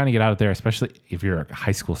up, you're trying to get out of there, especially if you're a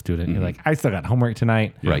high school student. You're like, I still got homework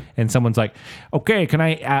tonight, Right. And someone's like, okay, can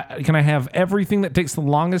I have everything that takes the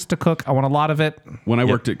longest to cook? I want a lot of it. When I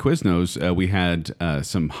worked at Quiznos, we had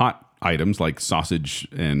some hot items like sausage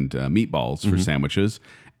and meatballs for sandwiches.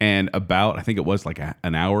 And about, I think it was like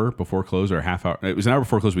an hour before close or a half hour. It was an hour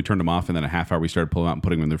before close. We turned them off. And then a half hour, we started pulling out and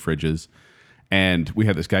putting them in their fridges. And we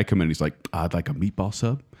had this guy come in and he's like, I'd like a meatball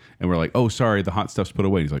sub. And we're like, oh, sorry, the hot stuff's put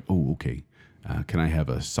away. And he's like, oh, okay. Can I have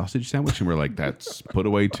a sausage sandwich? And we're like, that's put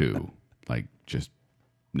away too. Like, just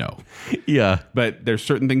no. Yeah. But there's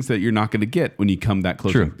certain things that you're not going to get when you come that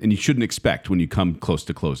close. True. And you shouldn't expect when you come close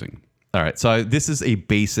to closing. All right. So this is a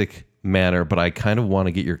basic manner, but I kind of want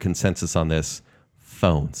to get your consensus on this.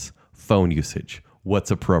 Phone usage.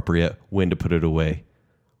 What's appropriate? When to put it away?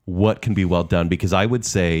 What can be well done? Because I would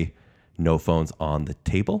say no phones on the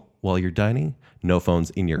table while you're dining. No phones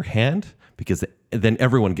in your hand because then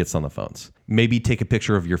everyone gets on the phones. Maybe take a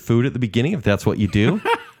picture of your food at the beginning if that's what you do.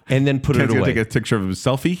 And then put Ken's it gonna away. take a picture of his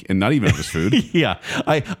selfie and not even of his food. Yeah.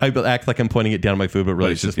 I act like I'm pointing it down at my food, but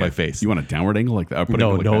really it's just my face. You want a downward angle like that?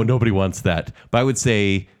 No, nobody wants that. But I would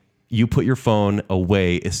say you put your phone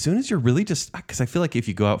away as soon as you're really just, because I feel like if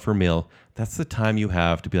you go out for a meal, that's the time you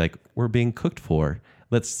have to be like, we're being cooked for.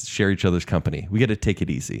 Let's share each other's company. We got to take it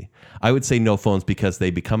easy. I would say no phones because they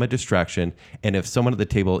become a distraction. And if someone at the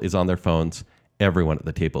table is on their phones, everyone at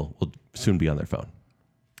the table will soon be on their phone.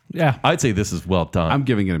 Yeah. I'd say this is well done. I'm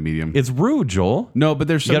giving it a medium. It's rude, Joel. No, but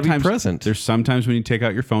there's You gotta be sometimes present. There's sometimes when you take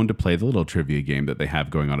out your phone to play the little trivia game that they have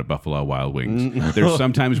going on at Buffalo Wild Wings. There's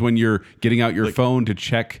sometimes when you're getting out your phone to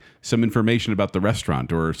check some information about the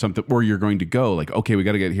restaurant or something where you're going to go. Like, okay, we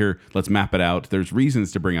got to get here. Let's map it out. There's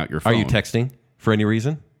reasons to bring out your phone. Are you texting for any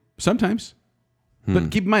reason? Sometimes.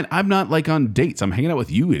 But keep in mind, I'm not like on dates. I'm hanging out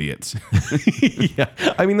with you idiots. Yeah.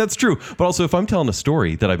 I mean, that's true. But also, if I'm telling a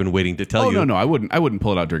story that I've been waiting to tell you. No, I wouldn't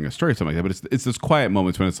pull it out during a story or something like that. But it's those quiet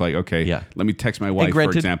moments when it's like, okay, Yeah. let me text my wife, for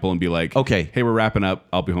granted- example, and be like, Okay. hey, we're wrapping up.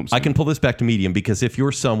 I'll be home soon. I can pull this back to medium because if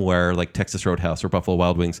you're somewhere like Texas Roadhouse or Buffalo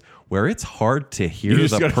Wild Wings where it's hard to hear You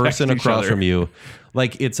just the gotta person text each across other. from you,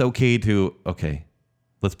 like it's okay to, okay,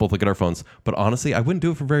 let's both look at our phones. But honestly, I wouldn't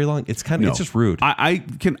do it for very long. It's kind of, it's just rude.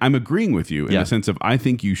 I'm agreeing with you in Yeah. the sense of I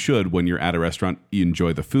think you should, when you're at a restaurant, you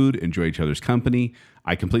enjoy the food, enjoy each other's company.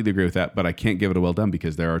 I completely agree with that, but I can't give it a well done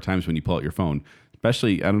because there are times when you pull out your phone.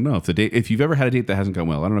 Especially, I don't know if you've ever had a date that hasn't gone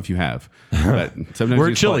well. I don't know if you have, but sometimes We're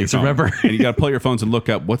you just pull out your Chili's, phone remember? and you got to pull your phones and look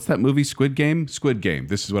up what's that movie, Squid Game. Squid Game.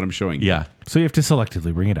 This is what I'm showing you. Yeah. So you have to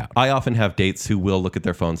selectively bring it out. I often have dates who will look at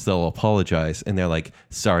their phones, they'll apologize, and they're like,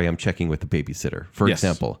 sorry, I'm checking with the babysitter, for Yes.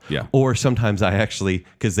 example. Yeah. Or sometimes I actually,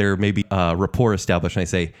 because there may be a rapport established, and I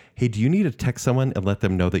say, hey, do you need to text someone and let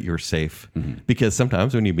them know that you're safe? Because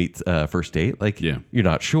sometimes when you meet first date, like, Yeah. you're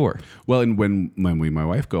not sure. Well, and when my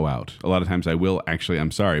wife go out, a lot of times I will actually,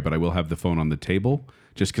 I'm sorry, but I will have the phone on the table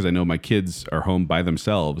just because I know my kids are home by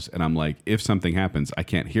themselves. And I'm like, if something happens, I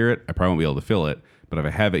can't hear it. I probably won't be able to feel it. But if I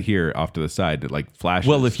have it here off to the side, it like flashes.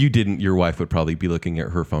 Well, if you didn't, your wife would probably be looking at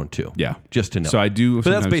her phone too. Yeah. Just to know. So I do But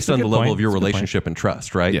that's sometimes- based on the That's a good level point. of your That's a good point. relationship and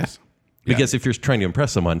trust, right? Yes. Because if you're trying to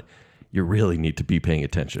impress someone, you really need to be paying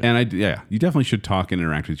attention. And you definitely should talk and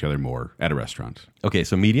interact with each other more at a restaurant. Okay,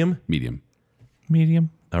 so medium? Medium. Medium.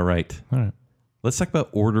 All right. All right. Let's talk about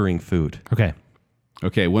ordering food. Okay.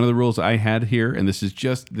 Okay, one of the rules I had here, and this is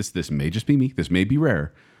just this may just be me, this may be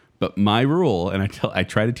rare, but my rule, and I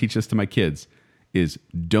try to teach this to my kids, is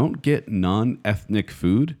don't get non-ethnic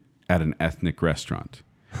food at an ethnic restaurant.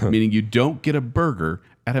 Meaning you don't get a burger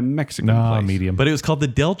at a Mexican place. Medium. But it was called the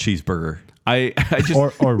Del cheeseburger. I just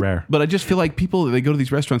or rare. But I just feel like people, they go to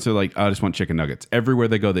these restaurants, they're like, oh, I just want chicken nuggets. Everywhere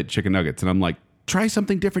they go, they chicken nuggets. And I'm like, try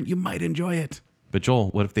something different. You might enjoy it. But Joel,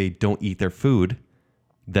 what if they don't eat their food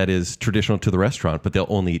that is traditional to the restaurant, but they'll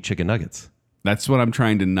only eat chicken nuggets? That's what I'm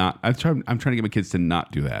trying to not, I'm trying to get my kids to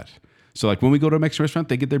not do that. So like when we go to a Mexican restaurant,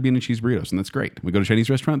 they get their bean and cheese burritos, and that's great. We go to a Chinese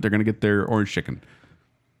restaurant, they're going to get their orange chicken.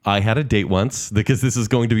 I had a date once, because this is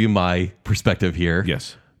going to be my perspective here.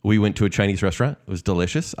 Yes. We went to a Chinese restaurant. It was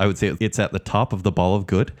delicious. I would say it's at the top of the ball of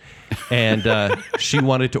good. And she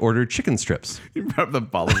wanted to order chicken strips. You brought up the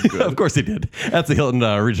ball of good. Of course he did. That's the Hilton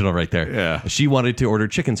original right there. Yeah. She wanted to order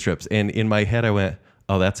chicken strips. And in my head, I went,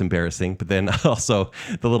 oh, that's embarrassing. But then also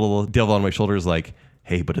the little devil on my shoulder is like,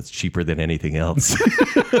 hey, but it's cheaper than anything else.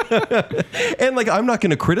 And like, I'm not going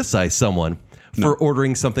to criticize someone for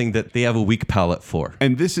ordering something that they have a weak palate for.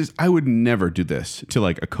 And this is, I would never do this to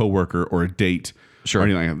like a coworker or a date. Sure. Or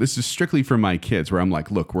anything like that. This is strictly for my kids where I'm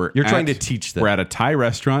like, look, You're trying to teach them. We're at a Thai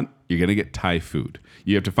restaurant. You're going to get Thai food.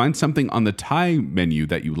 You have to find something on the Thai menu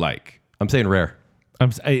that you like. I'm saying rare.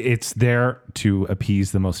 It's there to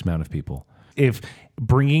appease the most amount of people. If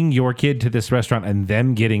bringing your kid to this restaurant and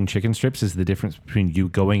them getting chicken strips is the difference between you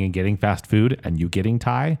going and getting fast food and you getting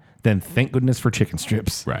Thai, then thank goodness for chicken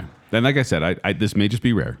strips. Right. And like I said, I this may just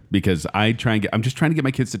be rare because I'm just trying to get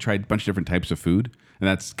my kids to try a bunch of different types of food. And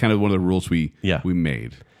that's kind of one of the rules we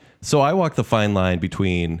made. So I walk the fine line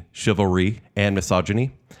between chivalry and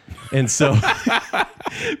misogyny. And so,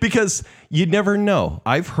 because you never know.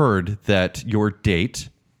 I've heard that your date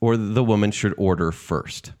or the woman should order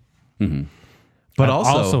first. Mm-hmm. But I've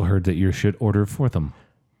also heard that you should order for them.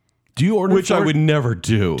 Do you order which for? I would never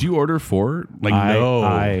do. Do you order for? Like, no.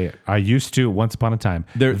 I used to once upon a time.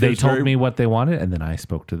 They told me what they wanted, and then I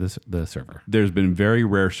spoke to the server. There's been very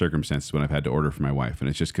rare circumstances when I've had to order for my wife, and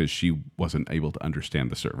it's just because she wasn't able to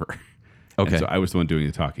understand the server. Okay. And so I was the one doing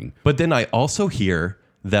the talking. But then I also hear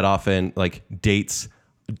that often, like, dates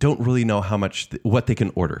don't really know how much what they can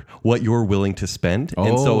order, what you're willing to spend.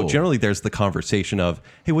 And so generally there's the conversation of,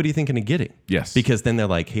 hey, what are you thinking of getting? Yes. Because then they're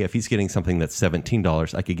like, hey, if he's getting something that's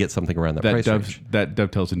 $17, I could get something around that price range. That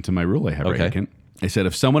dovetails into my rule I have Okay. right, Kent. I said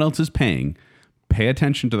if someone else is paying, pay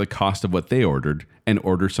attention to the cost of what they ordered and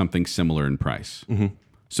order something similar in price. Mm-hmm.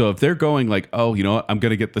 So if they're going like, oh, you know what, I'm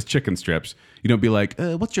going to get the chicken strips, you don't be like,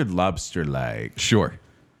 what's your lobster like? Sure.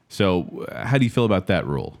 So how do you feel about that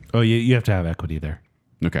rule? Oh, you have to have equity there.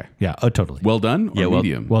 Okay. Yeah. Oh, totally. Well done or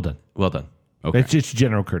medium? Well done. Well done. Okay. It's just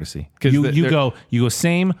general courtesy. 'Cause You go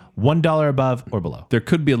same $1 above or below. There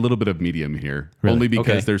could be a little bit of medium here, Really? only because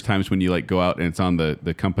Okay. there's times when you like go out and it's on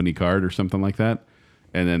the company card or something like that,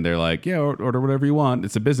 and then they're like, "Yeah, order whatever you want."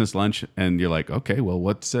 It's a business lunch, and you're like, "Okay, well,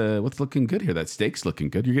 what's looking good here? That steak's looking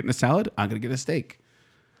good. You're getting a salad. I'm gonna get a steak."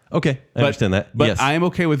 Okay. I understand that. But yes. I am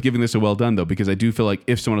okay with giving this a well done though, because I do feel like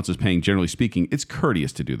if someone else is paying, generally speaking, it's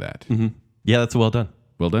courteous to do that. Mm-hmm. Yeah, that's well done.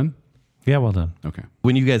 Well done. Yeah, well done. Okay.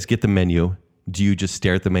 When you guys get the menu, do you just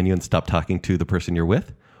stare at the menu and stop talking to the person you're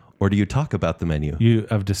with? Or do you talk about the menu? You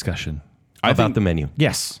have discussion. About the menu?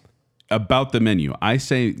 Yes. About the menu, I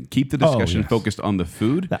say keep the discussion yes. focused on the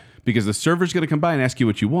food because the server's going to come by and ask you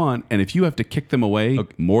what you want, and if you have to kick them away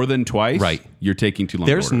more than twice, Right. you're taking too long.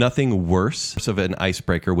 There's to order. nothing worse of an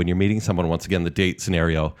icebreaker when you're meeting someone, once again, the date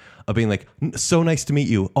scenario, of being like, so nice to meet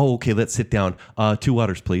you. Oh, okay, let's sit down. 2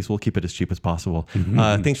 waters, please. We'll keep it as cheap as possible.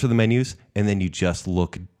 Thanks for the menus. And then you just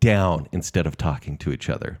look down instead of talking to each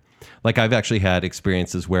other. Like I've actually had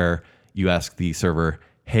experiences where you ask the server,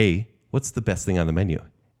 hey, what's the best thing on the menu?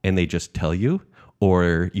 And they just tell you.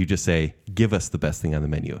 Or you just say, give us the best thing on the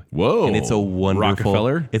menu. Whoa. And it's a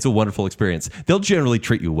Rockefeller? it's a wonderful experience. They'll generally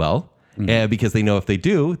treat you well because they know if they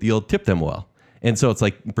do, you'll tip them well. And so it's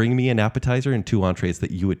like, bring me an appetizer and 2 entrees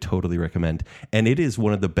that you would totally recommend. And it is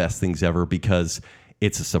one of the best things ever because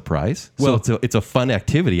it's a surprise. Well- So it's a fun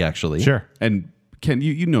activity, actually. Sure. And Ken,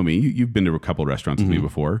 you know me. You've been to a couple of restaurants with me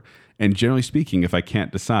before. And generally speaking, if I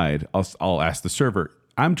can't decide, I'll ask the server.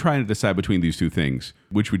 I'm trying to decide between these two things.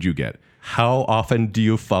 Which would you get? How often do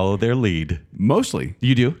you follow their lead? Mostly.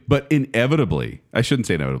 You do? But inevitably, I shouldn't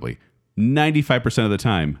say inevitably, 95% of the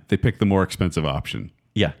time, they pick the more expensive option.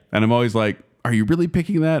 Yeah. And I'm always like, are you really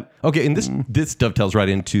picking that? Okay, and this dovetails right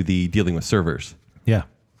into the dealing with servers, Yeah.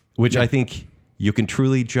 which I think You can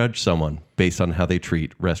truly judge someone based on how they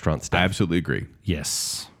treat restaurant I staff. absolutely agree.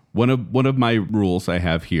 Yes. One of my rules I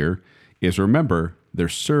have here is remember they're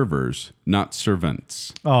servers, not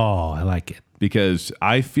servants. Oh, I like it. Because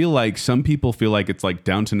I feel like some people feel like it's like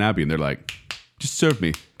Downton Abbey and they're like, just serve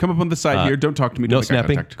me. Come up on the side here. Don't talk to me. No Don't make eye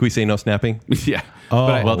snapping? contact." Can we say no snapping? Yeah. Oh,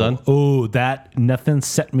 But well done. Oh, that nothing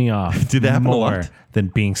set me off. Did that happen a more lot? than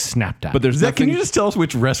being snapped at? But there's Zach, can nothing. you just tell us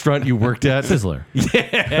which restaurant you worked at? Sizzler.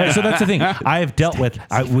 Yeah. So that's the thing. I have dealt with.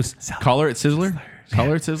 I was Caller at Sizzler?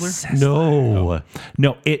 Caller at Sizzler? No.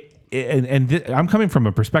 no. I'm coming from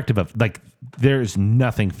a perspective of like, there's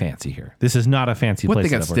nothing fancy here. This is not a fancy What, place. they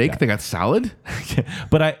got that I've worked steak? at. They got salad?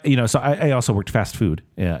 But I also worked fast food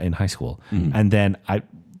in high school, and then I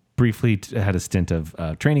briefly had a stint of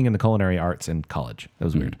training in the culinary arts in college. That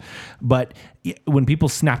was weird. But when people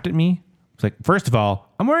snapped at me, it's like, first of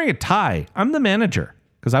all, I'm wearing a tie. I'm the manager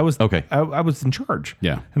because I was Okay. I was in charge.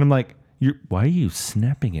 Yeah. and I'm like, why are you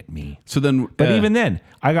snapping at me? So then. But even then,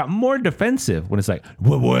 I got more defensive when it's like,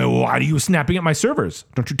 why are you snapping at my servers?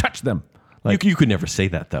 Don't you touch them? Like, You could never say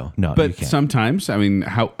that, though. no, you But can't. sometimes, I mean,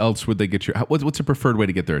 how else would they get your. What's a preferred way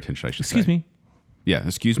to get their attention, I should Excuse say? me. Yeah,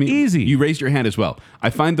 excuse me. Easy. You raised your hand as well. I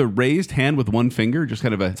find the raised hand with one finger just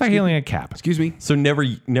kind of a. It's like hailing a cab. Excuse me. So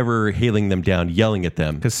never hailing them down, yelling at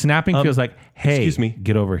them. Because snapping feels like, hey, excuse me.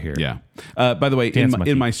 get over here. Yeah. By the way, Dance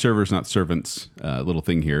monkey. in my servers, not servants little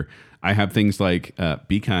thing here, I have things like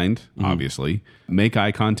be kind, obviously. Make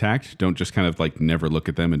eye contact. Don't just kind of like never look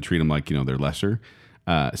at them and treat them like, they're lesser.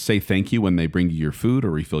 Say thank you when they bring you your food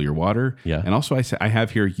or refill your water. Yeah. And also I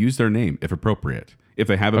have here, use their name if appropriate. If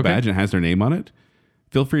they have a badge and it has their name on it,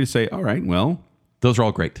 feel free to say, all right, well, Those are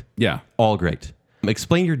all great. yeah. All great.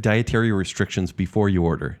 Explain your dietary restrictions before you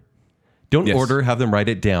order. Don't Yes. order, have them write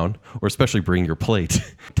it down, or especially bring your plate.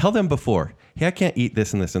 Tell them before, hey, I can't eat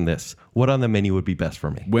this and this and this. What on the menu would be best for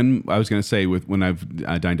me? When I was going to say, when I've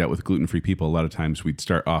dined out with gluten-free people, a lot of times we'd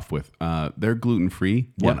start off with, they're gluten-free.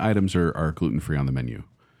 What items are gluten-free on the menu?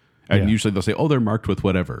 And usually they'll say, oh, they're marked with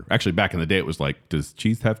whatever. Actually, back in the day, it was like, does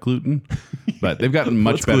cheese have gluten? But they've gotten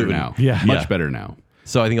much What's better gluten? now. Yeah. Much Yeah. better now.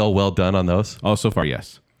 So I think all well done on those. Oh, so far,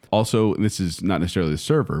 yes. Also, this is not necessarily the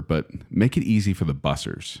server, but make it easy for the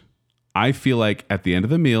bussers. I feel like at the end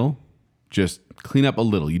of the meal, just clean up a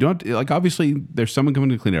little. You don't like, obviously there's someone coming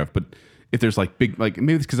to clean it up, but if there's like big, like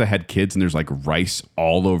maybe it's because I had kids and there's like rice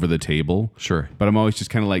all over the table. Sure. But I'm always just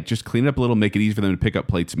kind of like, just clean it up a little, make it easy for them to pick up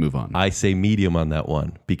plates and move on. I say medium on that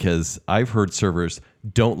one because I've heard servers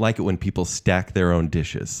don't like it when people stack their own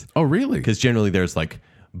dishes. Oh, really? Because generally there's like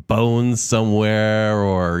bones somewhere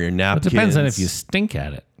or your It napkins. depends on if you stink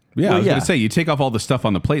at it. Yeah, Well, I was yeah. going to say, you take off all the stuff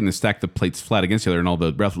on the plate and then stack the plates flat against each other and all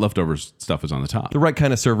the leftover stuff is on the top. The right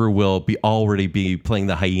kind of server will already be playing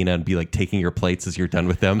the hyena and be like taking your plates as you're done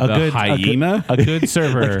with them. hyena? A good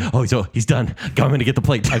server. Oh, so he's done. Go, I'm going to get the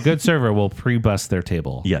plate. A good server will pre-bus their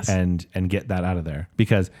table. Yes. And get that out of there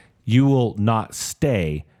because you will not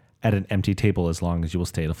stay at an empty table as long as you will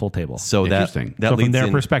stay at a full table. So Interesting. that so from leads their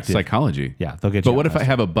in- perspective, Psychology. yeah, they'll get But you. what out if I faster.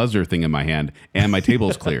 have a buzzer thing in my hand and my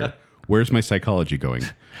table's clear? Where's my psychology going?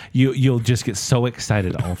 You'll just get so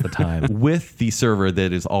excited all the time. with the server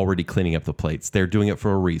that is already cleaning up the plates. They're doing it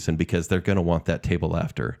for a reason because they're going to want that table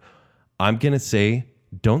after. I'm going to say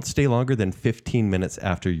don't stay longer than 15 minutes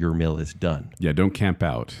after your meal is done. Yeah, don't camp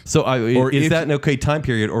out. So Or is if- that an okay time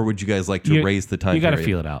period or would you guys like to You- raise the time you gotta period?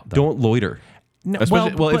 feel it out, though. Don't loiter. No,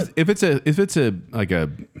 Especially, well, but if it's a like a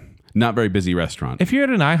not very busy restaurant. if you're at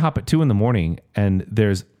an IHOP at 2 a.m. and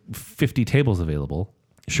there's 50 tables available,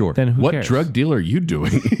 Sure. then who What cares? drug deal are you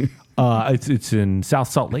doing? It's in South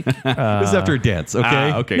Salt Lake. this is after a dance,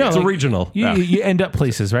 okay? okay. No, it's like, a regional. You end up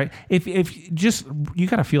places, right? If just you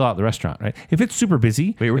got to feel out the restaurant, right? If it's super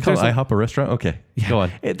busy, Wait, we're if there's calling IHOP a restaurant? Okay, go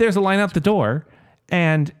on. There's a line out the door,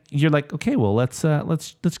 and you're like, okay, well, let's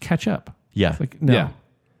catch up. Yeah. It's like, no. Yeah.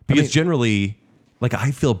 Because generally, like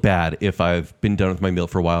I feel bad if I've been done with my meal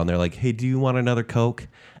for a while and they're like, hey, do you want another Coke?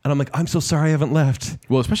 And I'm like, I'm so sorry I haven't left.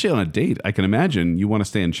 Well, especially on a date, I can imagine you want to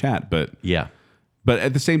stay and chat, but Yeah.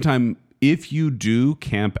 at the same time, if you do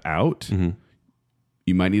camp out, Mm-hmm.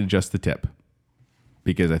 you might need to adjust the tip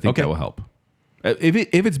because I think Okay. that will help. If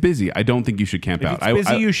it's busy, I don't think you should camp out. it's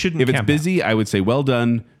busy, you shouldn't If it's camp busy, I would say, well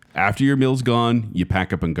done. After your meal's gone, you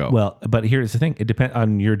pack up and go. Well, but here's the thing. It depends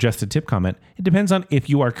on your adjusted tip comment. It depends on if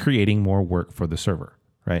you are creating more work for the server,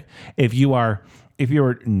 right? If you're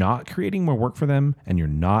not creating more work for them and you're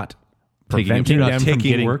not preventing You're not them from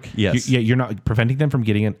taking getting work? Yes. you're not preventing them from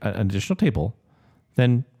getting an additional table,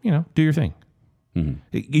 then, do your thing. Mm-hmm.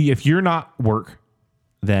 If you're not work,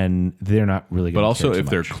 then they're not really going But to also, care if too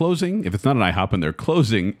they're much. closing, if it's not an IHOP and they're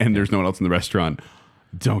closing and there's no one else in the restaurant,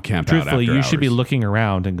 Don't camp Truthfully, out after you should be hours. looking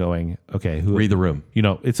around and going, okay, who Read the room. You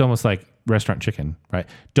know, it's almost like restaurant chicken, right?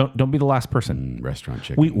 Don't be the last person. Restaurant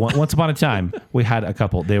chicken. We once upon a time we had a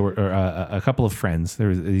couple. They were a couple of friends. There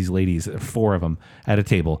was these ladies, 4 of them at a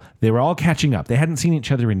table. They were all catching up. They hadn't seen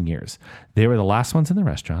each other in years. They were the last ones in the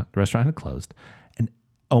restaurant. The restaurant had closed, and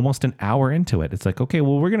almost an hour into it, it's like, okay,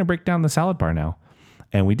 well, we're going to break down the salad bar now,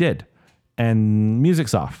 and we did, and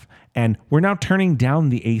music's off. And we're now turning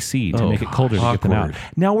down the AC to make it colder to get them out. awkward.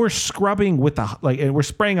 Now we're scrubbing with and we're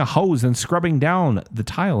spraying a hose and scrubbing down the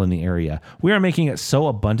tile in the area. We are making it so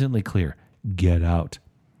abundantly clear. Get out.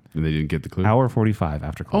 And they didn't get the clue. Hour 45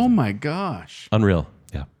 after Oh closing. my gosh. Unreal.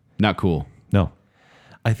 Yeah. Not cool. No.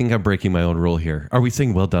 I think I'm breaking my own rule here. Are we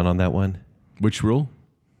saying well done on that one? Which rule?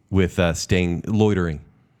 With loitering.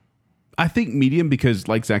 I think medium because,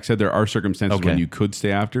 like Zach said, there are circumstances Okay. when you could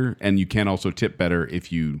stay after, and you can also tip better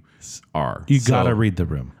if you are. You got to read the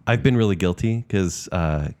room. I've been really guilty because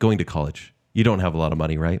going to college, you don't have a lot of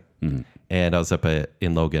money, right? Mm-hmm. And I was up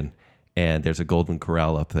in Logan, and there's a Golden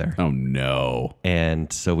Corral up there. Oh no!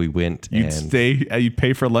 And so we went You'd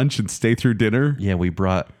pay for lunch and stay through dinner. Yeah, we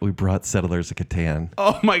brought Settlers of Catan.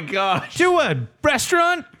 Oh my gosh! To a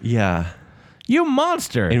restaurant? Yeah. You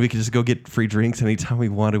monster. And we could just go get free drinks anytime we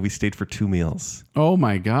wanted. We stayed for 2 meals. Oh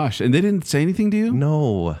my gosh! And they didn't say anything to you?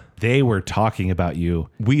 No. They were talking about you.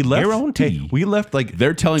 We left. Your own tea. We left like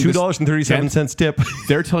They're telling this- $2.37 tip.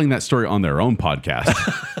 They're telling that story on their own podcast.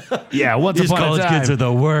 Yeah, once These upon a college time. kids are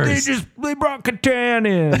the worst. They brought Catan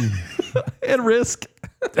in. And Risk.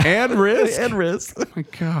 and risk. And Risk. Oh my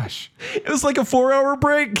gosh! It was like a 4-hour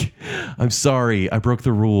break. I'm sorry. I broke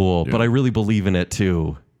the rule, but I really believe in it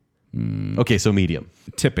too. Okay, so medium.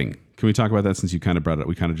 Tipping. Can we talk about that since you kind of brought it?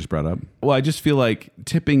 We kind of just brought it up. Well, I just feel like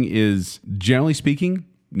tipping is, generally speaking,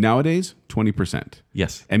 nowadays 20%.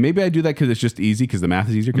 Yes. And maybe I do that because it's just easy because the math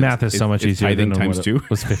is easier. 'cause Math is so much it's easier than tithing times what 2. it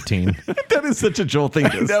was 15. That is such a Joel thing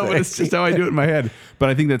to No, but it's just how I do it in my head. But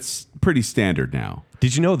I think that's pretty standard now.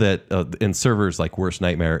 Did you know that in servers, like worst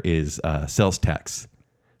nightmare is sales tax?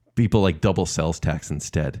 People like double sales tax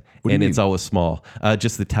instead. What do you It's mean? always small.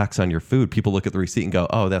 Just the tax on your food. People look at the receipt and go,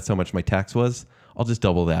 oh, that's how much my tax was. I'll just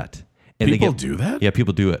double that. And People do that? Yeah,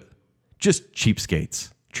 people do it. Just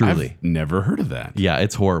cheapskates, truly. I've never heard of that. Yeah,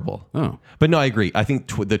 it's horrible. Oh. But no, I agree. I think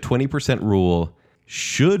the 20% rule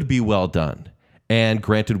should be well done. And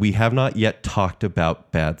granted, we have not yet talked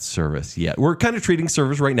about bad service yet. We're kind of treating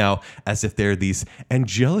servers right now as if they're these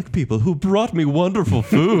angelic people who brought me wonderful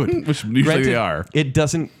food. Which usually Granted, they are. It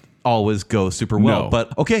doesn't always go super well. No.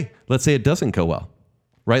 But okay, let's say it doesn't go well.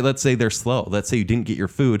 Right? Let's say they're slow. Let's say you didn't get your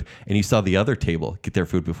food and you saw the other table get their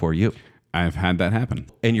food before you. I've had that happen.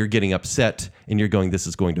 And you're getting upset and you're going, this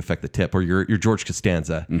is going to affect the tip. Or you're George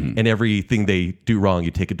Costanza and everything they do wrong,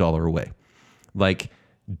 you take $1 away. Like,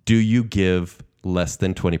 do you give less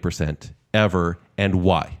than 20% ever, and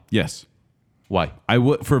why? Yes. Why? I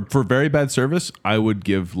would for very bad service, I would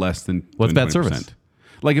give less than What's than bad 20%. service?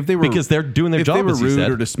 Like if they were Because they're doing their if job, they were as you rude said.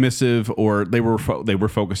 or dismissive, or they were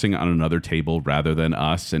focusing on another table rather than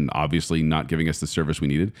us, and obviously not giving us the service we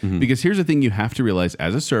needed. Because here's the thing: you have to realize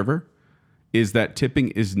as a server, is that tipping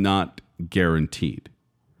is not guaranteed.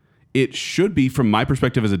 It should be, from my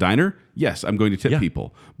perspective as a diner. Yes, I'm going to tip Yeah.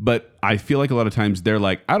 people, but I feel like a lot of times they're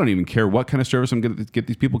like, I don't even care what kind of service I'm going to get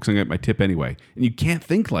these people because I'm going to get my tip anyway. And you can't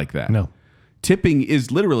think like that. No. Tipping is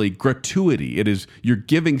literally gratuity. It is, you're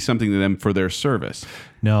giving something to them for their service.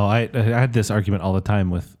 No, I had this argument all the time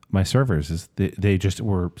with my servers. Is they just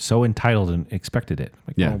were so entitled and expected it.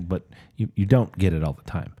 Like, Yeah. oh, but you don't get it all the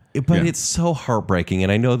time. But Yeah. it's so heartbreaking.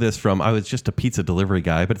 And I know this from, I was just a pizza delivery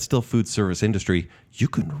guy, but it's still food service industry. You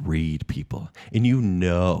can read people. And you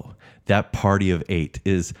know that party of 8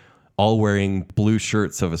 is all wearing blue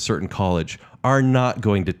shirts of a certain college are not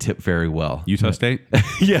going to tip very well. Utah State?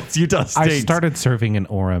 Yes, Utah State. I started serving in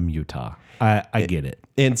Orem, Utah. I get it.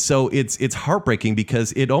 And so it's heartbreaking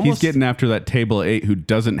because it almost... He's getting after that table 8 who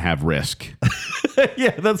doesn't have risk.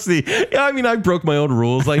 Yeah, that's the... Yeah, I mean, I broke my own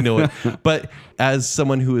rules. I know it. But as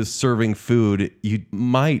someone who is serving food, you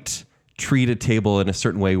might treat a table in a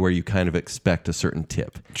certain way where you kind of expect a certain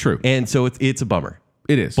tip. True. And so it's a bummer.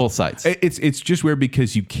 It is. Both sides. It's just weird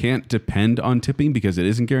because you can't depend on tipping because it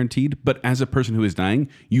isn't guaranteed. But as a person who is dying,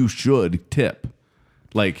 you should tip.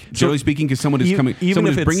 Like, generally speaking, because someone is coming, even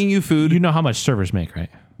someone if is it's- bringing you food. You know how much servers make, right?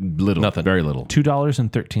 Little, Nothing. very little.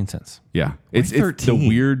 $2.13. Yeah, it's the 13?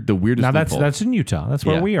 weirdest. Now that's loophole. in Utah. That's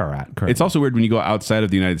where Yeah. we are at currently. It's also weird when you go outside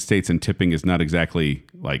of the United States and tipping is not exactly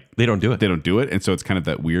like They don't do it. They don't do it, and so it's kind of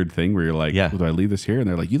that weird thing where you're like, Yeah. well, do I leave this here? And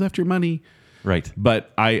they're like, you left your money. Right.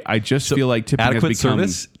 But I just feel like tipping has Adequate become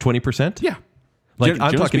service, 20%? Yeah. Like I'm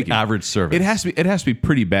Generally talking speaking, average service. It has to be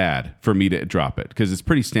pretty bad for me to drop it because it's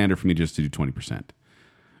pretty standard for me just to do 20%.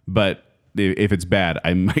 But if it's bad,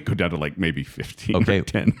 I might go down to like maybe 15 or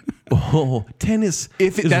 10. Oh, 10 is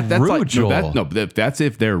If is that's rude, like Joel. that's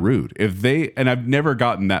if they're rude. If they and I've never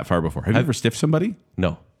gotten that far before. Have you ever stiffed somebody?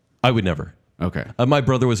 No, I would never. Okay. My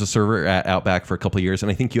brother was a server at Outback for a couple of years,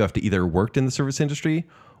 and I think you have to either worked in the service industry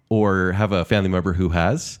or have a family member who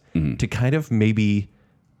has to kind of maybe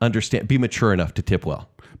understand, be mature enough to tip well.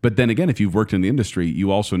 But then again, if you've worked in the industry,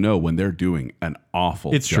 you also know when they're doing an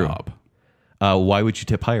awful It's true. job. Why would you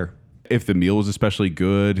tip higher? If the meal was especially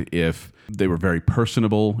good, if they were very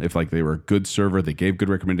personable, if like they were a good server, they gave good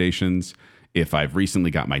recommendations. If I've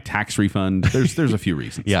recently got my tax refund, there's a few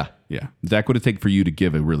reasons. Yeah. Zach, what would it take for you to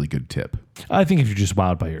give a really good tip? I think if you're just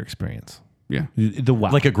wowed by your experience, Yeah. the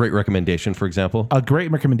wow. Like a great recommendation, for example. A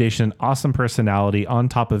great recommendation, awesome personality. On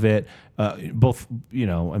top of it, both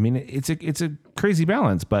I mean, it's a crazy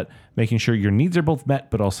balance, but making sure your needs are both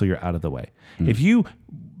met, but also you're out of the way. If you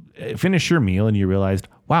finish your meal and you realized,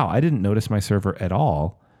 wow, I didn't notice my server at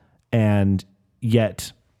all, and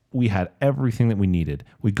yet we had everything that we needed,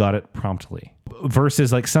 we got it promptly.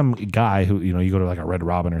 Versus like some guy who, you go to like a Red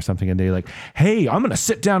Robin or something and they're like, hey, I'm going to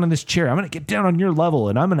sit down in this chair. I'm going to get down on your level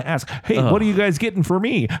and I'm going to ask, hey, what are you guys getting for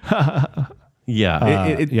me? Yeah.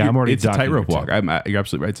 I'm already It's a docking tightrope your walk. You're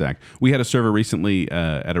absolutely right, Zach. We had a server recently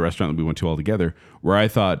at a restaurant that we went to all together where I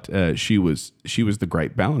thought she was the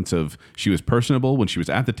great balance of she was personable when she was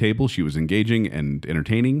at the table, she was engaging and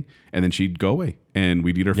entertaining, and then she'd go away and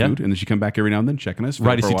we'd eat our food, and then she'd come back every now and then checking us.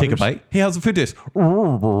 Right as you take a bite. Hey, how's the food taste?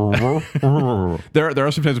 There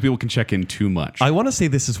are sometimes people can check in too much. I want to say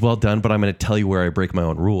this is well done, but I'm going to tell you where I break my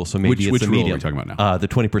own rule. So maybe it's Which a rule are we medium. talking about now? The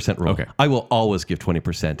 20% rule. Okay. I will always give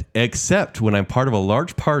 20%, except when I'm part of a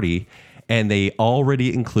large party and they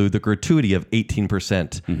already include the gratuity of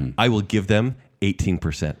 18%. I will give them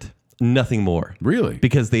 18%. Nothing more. Really?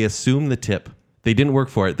 Because they assume the tip. They didn't work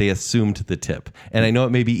for it. They assumed the tip. And I know it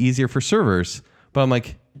may be easier for servers, but I'm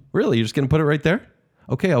like, really? You're just going to put it right there?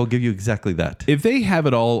 Okay, I will give you exactly that. If they have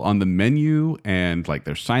it all on the menu and like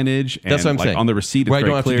their signage and That's what I'm like saying. on the receipt, it's Where I very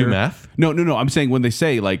don't have to clear. do math? No. I'm saying when they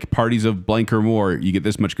say like parties of blank or more, you get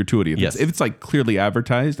this much gratuity. If it's like clearly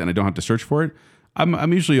advertised and I don't have to search for it,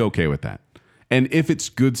 I'm usually okay with that. And if it's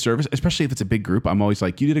good service, especially if it's a big group, I'm always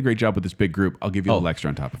like, you did a great job with this big group. I'll give you a little extra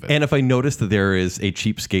on top of it. And if I notice that there is a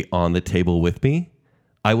cheapskate on the table with me,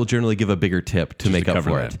 I will generally give a bigger tip to make up cover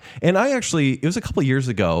for that. it. And it was a couple years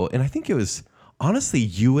ago, and I think it was honestly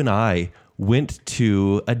you and I went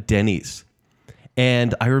to a Denny's,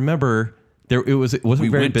 and I remember it wasn't very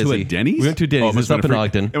went busy. to a Denny's? We went to a Denny's. Oh, It was up in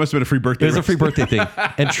Ogden. It must have been a free birthday. It was a free birthday thing,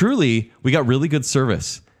 and truly, we got really good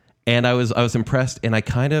service. And I was impressed, and I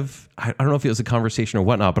don't know if it was a conversation or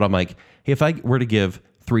whatnot, but I'm like, hey, if I were to give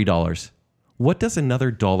 $3, what does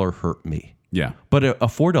another dollar hurt me? Yeah. But a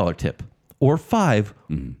 $4 tip or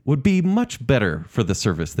 $5 would be much better for the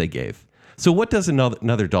service they gave. So what does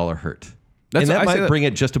another dollar hurt? I And that say might that- bring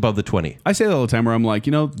it just above the 20. I say that all the time where I'm like,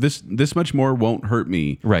 this much more won't hurt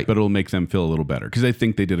me. Right. But it'll make them feel a little better because I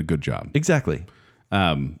think they did a good job. Exactly.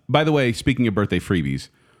 By the way, speaking of birthday freebies,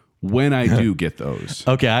 when I do get those,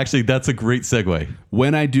 Okay, actually, that's a great segue.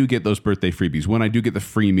 when I do get those birthday freebies, when I do get the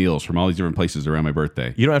free meals from all these different places around my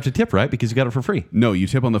birthday, You don't have to tip, right? Because you got it for free. no, you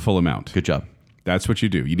tip on the full amount. Good job. That's what you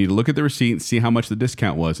do. You need to look at the receipt, see how much the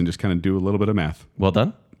discount was, and just kind of do a little bit of math. Well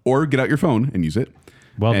done. Or get out your phone and use it.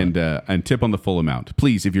 Well and tip on the full amount.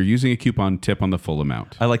 Please, if you're using a coupon, tip on the full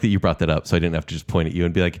amount. I like that you brought that up, so I didn't have to just point at you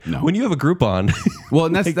and be like, No. when you have a Groupon. Well,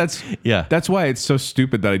 and that's yeah. That's why it's so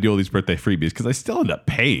stupid that I do all these birthday freebies because I still end up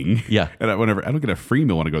paying. Yeah. And I don't get a free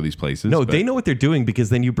meal when I go to these places. No, but they know what they're doing because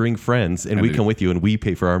then you bring friends and we they come do. with you and we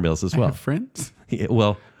pay for our meals as I well. have friends. Yeah,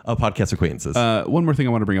 well, podcast acquaintances. One more thing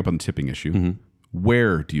I want to bring up on the tipping issue. Mm-hmm.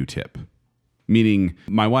 Where do you tip? Meaning,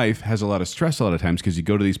 my wife has a lot of stress a lot of times because you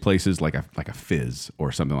go to these places like a Fizz or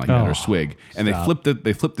something like that, or Swig, and they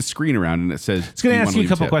flip the screen around and it says. It's going to "Do ask wanna you a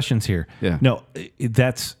couple leave tip?" questions here. Yeah. No,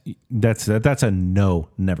 that's a no,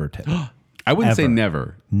 never tip. I wouldn't say Ever.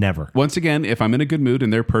 never. Never. Once again, if I'm in a good mood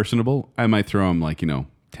and they're personable, I might throw them like 10%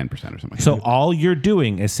 or something. Like So that. all you're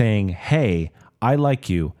doing is saying, hey, I like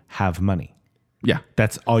you, have money. Yeah.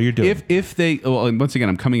 That's all you're doing. If they, well, and once again,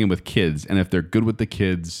 I'm coming in with kids, and if they're good with the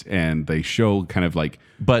kids and they show kind of like,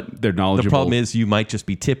 but they're knowledgeable. the problem is you might just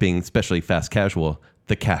be tipping, especially fast casual,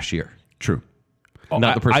 the cashier, true.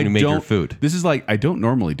 not the person who made your don't- food. This is like, I don't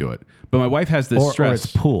normally do it, but my wife has this or stress.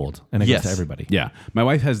 it's pooled and it Yes. goes to everybody. Yeah. My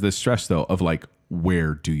wife has this stress though of like,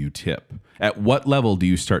 where do you tip? At what level do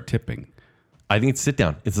you start tipping? I think it's sit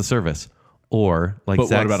down. It's a service. Or like But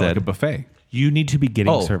Zach what about said, like a buffet? You need to be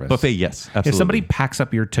getting service. Buffet, yes, absolutely. If somebody packs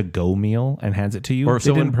up your to-go meal and hands it to you, or if they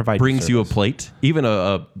someone didn't provide brings you a service. plate, even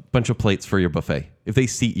a bunch of plates for your buffet, if they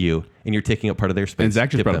seat you and you're taking up part of their space, And Zach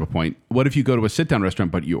just tip brought them. up a point. What if you go to a sit-down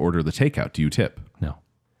restaurant, but you order the takeout? Do you tip? No.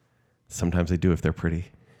 Sometimes they do if they're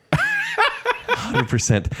pretty.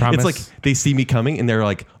 100%. Promise. It's like they see me coming and they're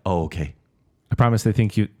like, "Oh, okay." I promise they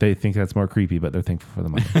think that's more creepy, but they're thankful for the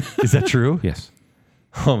money. Is that true? Yes.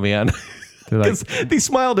 Oh man, They're like, 'Cause they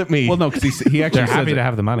smiled at me. Well, no, because he actually they're says happy it. to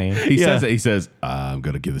have the money. He Yeah. says it. He says, "I'm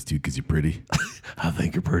gonna give this to you because you're pretty." I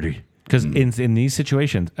think you're pretty. Because in these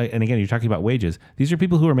situations, and again, you're talking about wages. These are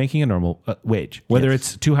people who are making a normal wage. Whether Yes.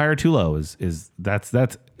 it's too high or too low is that's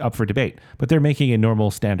up for debate. But they're making a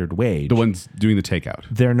normal standard wage. The ones doing the takeout.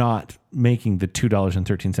 They're not making the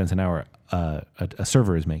 $2.13 an hour a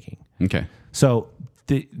server is making. Okay. So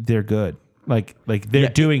they're good. Like they're Yeah,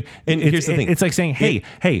 doing. and here's the thing. It's like saying,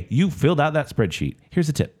 hey, you filled out that spreadsheet. Here's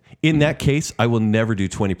a tip. In that case, I will never do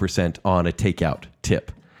 20% on a takeout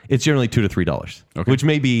tip. It's generally $2 to $3, which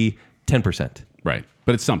may be 10%. Right.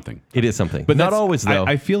 But it's something. It is something, But not that's- always though.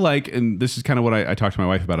 I feel like, and this is kind of what I talked to my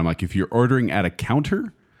wife about. I'm like, if you're ordering at a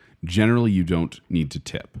counter, generally you don't need to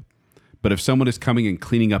tip. But if someone is coming and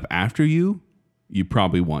cleaning up after you, you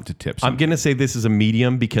probably want to tip. I'm going to say this is a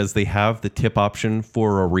medium because they have the tip option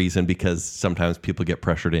for a reason, because sometimes people get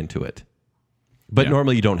pressured into it. But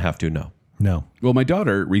normally you don't have to, no. No. Well, my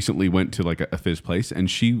daughter recently went to like a fizz place,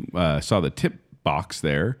 and she saw the tip box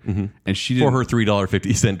there, and she For didn't, her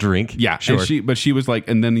 $3.50 drink. yeah, sure. And she was like,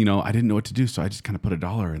 and then I didn't know what to do, so I just kind of put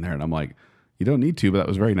 $1 in there, and I'm like, you don't need to, but that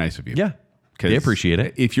was very nice of you. Yeah. 'Cause They appreciate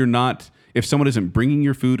it. If someone isn't bringing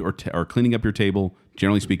your food or cleaning up your table,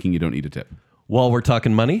 generally speaking, you don't need a tip. While we're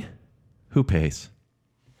talking money, who pays?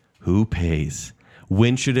 Who pays?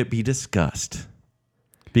 When should it be discussed?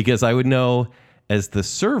 Because I would know as the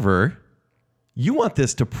server, you want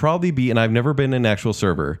this to probably be, and I've never been an actual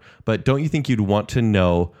server, but don't you think you'd want to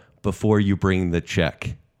know before you bring the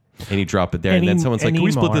check and you drop it there, and then someone's like, "Can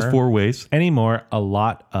we split this 4 ways?" Anymore, a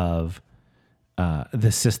lot of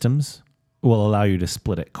the systems will allow you to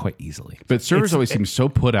split it quite easily. But servers always seem so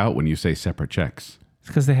put out when you say separate checks. It's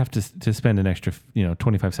because they have to spend an extra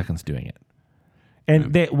 25 seconds doing it.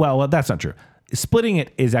 And well, that's not true. Splitting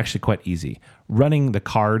it is actually quite easy. Running the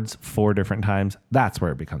cards 4 different times, that's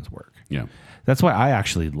where it becomes work. Yeah. That's why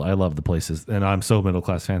I love the places, and I'm so middle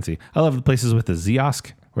class fancy. I love the places with the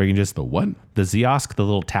Ziosk, where you can just The what? the Ziosk, the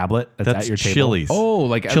little tablet that's That's at your table. Chili's. Oh,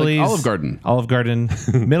 like Chili's, Olive Garden. Olive Garden,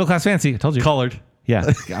 middle class fancy. I told you. Collared.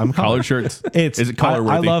 Yeah, I'm Collared shirts. Is it collar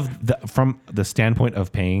I worthy? love from the standpoint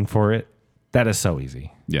of paying for it. That is so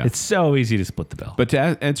easy. Yeah. It's so easy to split the bill. But to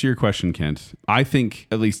answer your question, Kent, I think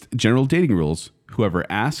at least general dating rules, whoever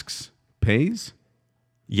asks pays.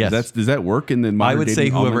 Yes. Does that work in the modern I would say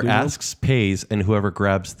dating online whoever dating world? asks pays, and whoever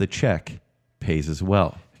grabs the check pays as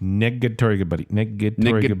well. Negatory good buddy.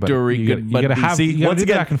 Negatory good buddy. Negatory You good gotta have. See, you gotta once do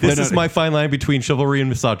the again, back and forth. this is my fine line between chivalry and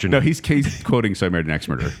misogyny. No, he's quoting So I Married an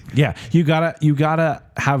Ex-Murderer. Yeah, you gotta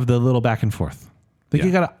have the little back and forth. Like you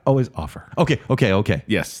Yeah. gotta always offer. Okay.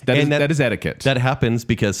 Yes, that is etiquette. That happens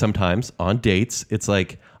because sometimes on dates, it's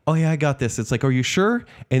like, "Oh yeah, I got this." It's like, "Are you sure?"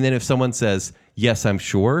 And then if someone says, "Yes, I'm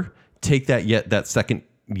sure," take that second,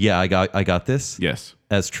 "Yeah, I got this," Yes.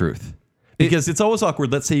 as truth. Because it's always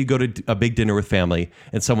awkward. Let's say you go to a big dinner with family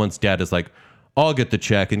and someone's dad is like, "I'll get the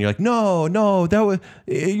check," and you're like, "No,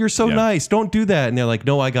 you're so Yeah. nice. Don't do that." And they're like,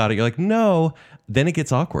 "No, I got it." You're like, "No." Then it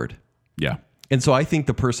gets awkward. Yeah. And so I think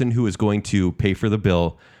the person who is going to pay for the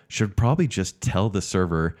bill should probably just tell the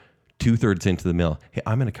server 2/3 into the meal, "Hey,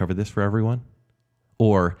 I'm going to cover this for everyone."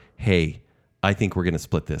 Or, "Hey, I think we're going to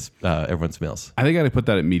split this, everyone's meals." I think I got to put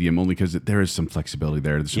that at medium only because there is some flexibility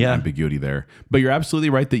there. There's some Yeah. ambiguity there. But you're absolutely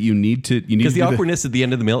right that you need to Because the do awkwardness at the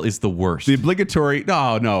end of the meal is the worst. the obligatory.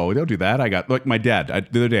 No, don't do that. I got like my dad.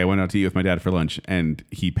 The other day I went out to eat with my dad for lunch and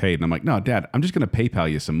he paid, and I'm like, "No, Dad, I'm just going to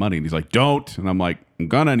PayPal you some money." And he's like, "Don't," and I'm like, "I'm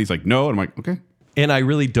gonna," and he's like, "No," and I'm like, "Okay." And I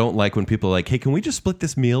really don't like when people are like, "Hey, can we just split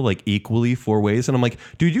this meal like equally 4 ways?" And I'm like,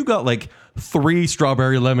 "Dude, you got like 3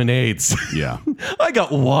 strawberry lemonades." Yeah, I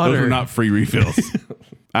got water. those are not free refills.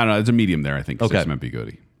 I don't know. It's a medium there. I think. Okay. There's some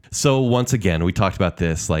ambiguity. So once again, we talked about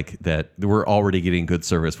this, like that we're already getting good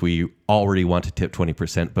service. We already want to tip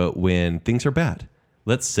 20%, but when things are bad,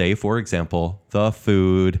 let's say, for example, the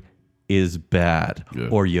food is bad Yeah.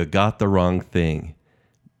 or you got the wrong thing.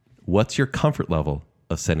 What's your comfort level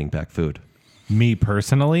of sending back food? Me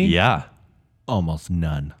personally, Yeah. almost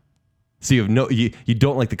none. So you have you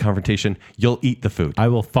don't like the confrontation. You'll eat the food. I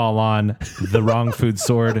will fall on the wrong food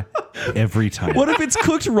sword every time. What if it's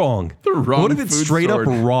cooked wrong? wrong What if it's food straight sword.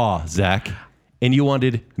 up raw, Zach, and you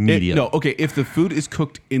wanted medium? No, okay. If the food is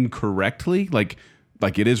cooked incorrectly, like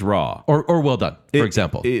Like it is raw. Or well done, for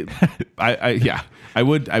example. I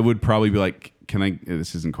would probably be like, can I?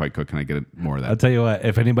 This isn't quite cooked. Can I get more of I'll that? tell you what,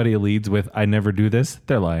 if anybody leads with "I never do this,"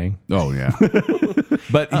 they're lying. Oh yeah.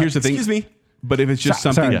 But here's the thing. Excuse me. But if it's just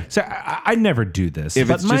something, Sorry, I never do this. If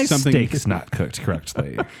but it's my just something- steak is not cooked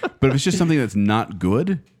correctly. but if it's just something that's not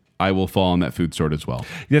good, I will fall on that food sword as well.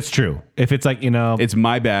 That's true. If it's like, It's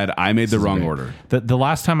my bad. I made the wrong order. The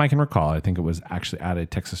last time I can recall, I think it was actually at a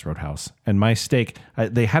Texas Roadhouse, and my steak,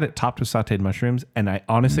 they had it topped with sautéed mushrooms, and I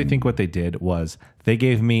honestly think what they did was they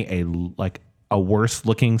gave me a worse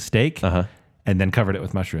looking steak, and then covered it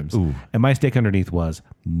with mushrooms. And my steak underneath was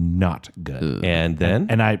not good. And then?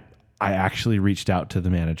 And I actually reached out to the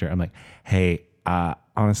manager. I'm like, hey,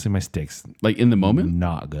 honestly, my steak's Like in the moment,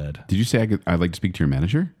 not good. did you say I'd like to speak to your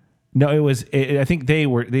manager? No, I think they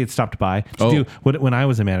had stopped by to do when I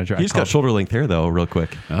was a manager. You just got shoulder length hair, though, real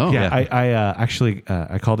quick. Oh Yeah, I actually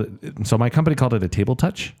I called it. So my company called it a table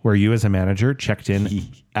touch, where you as a manager checked in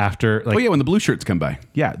after, like, Oh yeah, when the blue shirts come by.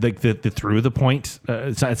 yeah, like the through the point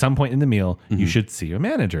at some point in the meal, you should see a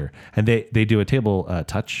manager, and they do a table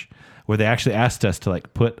touch where they actually asked us to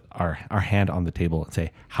like put our hand on the table and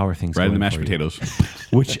say, how are things Right in going the mashed for you?" potatoes.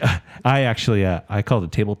 Which I actually I called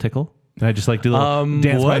it table tickle. And I just like do a little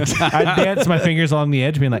dance. what? I dance my fingers along the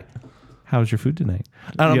edge, being like, "How's your food tonight?"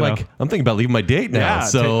 And I'm You know? like, I'm thinking about leaving my date now. Yeah,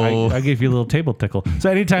 so I gave you a little table tickle.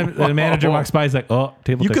 So anytime the manager walks by, he's like, "Oh,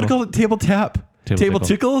 table you tickle." could have called it table tap. Table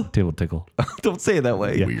tickle? Table tickle. Don't say it that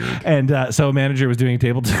way. Yeah. Weird. And so manager was doing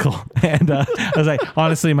table tickle, and I was like,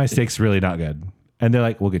 "Honestly, my steak's really not good." And they're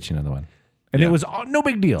like, "We'll get you another one." And Yeah. it was no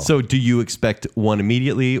big deal. So do you expect one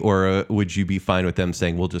immediately, or would you be fine with them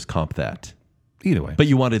saying, we'll just comp that? either way, But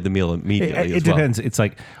you wanted the meal immediately it as well. depends. It's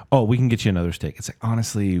like, "Oh, we can get you another steak." It's like,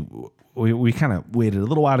 honestly, we kind of waited a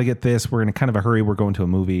little while to get this. We're in a kind of a hurry. We're going to a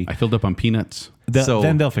movie. I filled up on peanuts. So-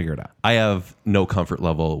 Then they'll figure it out. I have no comfort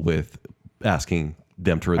level with asking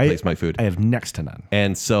them to replace my food. I have next to none.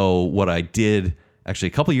 And so what I did actually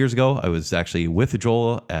a couple of years ago, I was actually with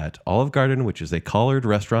Joel at Olive Garden, which is a Collard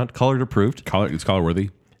restaurant, Collard approved, It's collar worthy.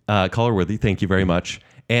 Collar worthy. Thank you very much.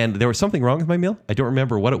 And there was something wrong with my meal. I don't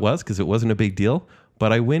remember what it was because it wasn't a big deal.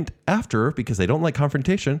 But I went after, because I don't like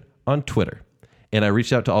confrontation, on Twitter. And I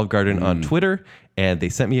reached out to Olive Garden on Twitter, and they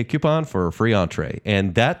sent me a coupon for a free entree.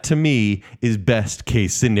 And that, to me, is best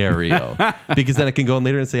case scenario. Because then I can go in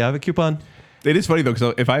later and say, I have a coupon. It is funny though,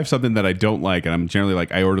 because if I have something that I don't like, and I'm generally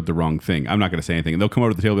like, I ordered the wrong thing, I'm not going to say anything. And they'll come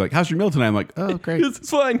over to the table and be like, how's your meal tonight? I'm like, oh, great.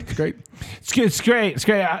 It's fine. Great. It's great. It's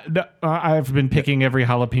great. I've been picking every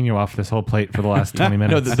jalapeno off this whole plate for the last 20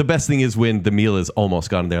 minutes. No, the best thing is when the meal is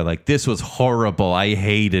almost gone. They're like, this was horrible. I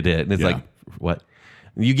hated it. And it's Yeah. like, what?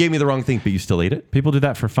 You gave me the wrong thing, but you still ate it? People do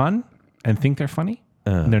that for fun and think they're funny.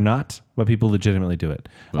 And they're not, but people legitimately do it.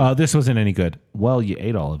 This wasn't any good. Well, you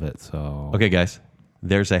ate all of it, so. Okay, guys.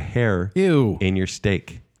 There's a hair Ew. in your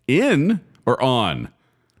steak. In or on?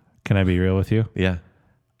 Can I be real with you? Yeah.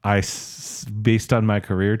 Based on my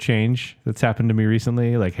career change that's happened to me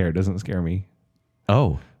recently, like, hair doesn't scare me.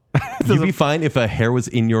 Oh. You'd be fine if a hair was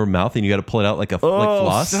in your mouth and you got to pull it out like like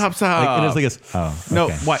floss. stop. Like, and it's like a, No,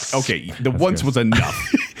 Okay. what? Okay, the once was enough.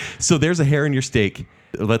 so there's a hair in your steak.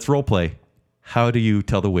 Let's role play. How do you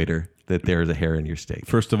tell the waiter that there's a hair in your steak?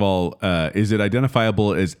 First of all, is it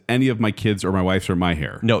identifiable as any of my kids or my wife's or my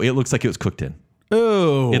hair? No, it looks like it was cooked in.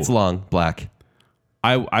 Oh, It's long, black.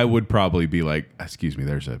 I would probably be like, excuse me,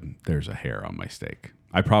 there's a hair on my steak.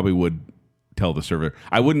 I probably would tell the server.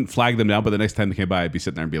 I wouldn't flag them down, but the next time they came by, I'd be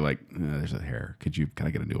sitting there and be like, there's a hair. Can I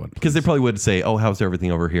get a new one? Because they probably would say, oh, how's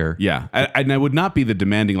everything over here? Yeah, and I would not be the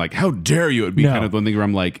demanding like, how dare you? It would be No. kind of one thing where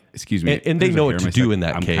I'm like, excuse me, And they there's a know hair what in to my do steak. in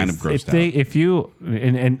that I'm case. kind of grossed out. If you,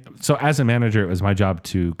 and so as a manager, it was my job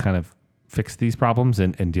to kind of fix these problems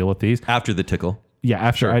and deal with these. After the tickle. Yeah,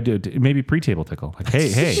 after I do, maybe pre-table tickle. Like,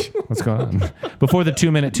 hey, what's going on? Before the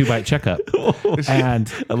 2-minute 2-bite checkup.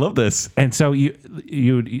 And I love this. and so you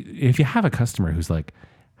if you have a customer who's like,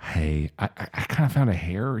 hey, I kind of found a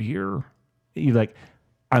hair here. You're like,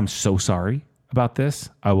 I'm so sorry about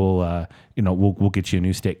this. I will, we'll get you a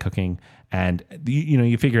new steak cooking, and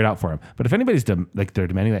you figure it out for them. But if anybody's they're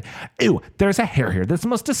demanding like, ew, there's a hair here. That's the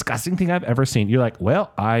most disgusting thing I've ever seen. You're like,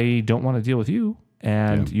 well, I don't want to deal with you,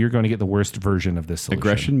 and you're going to get the worst version of this solution.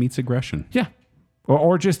 Aggression meets aggression. Yeah.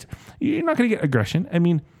 Or just, you're not going to get aggression. I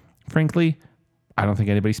mean, frankly, I don't think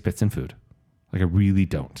anybody spits in food. Like, I really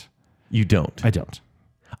don't. You don't. I don't.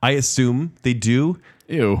 I assume they do.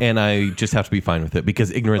 Ew. And I just have to be fine with it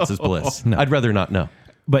because ignorance is bliss. No. I'd rather not know.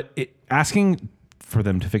 But asking for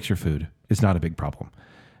them to fix your food is not a big problem.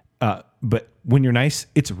 But when you're nice,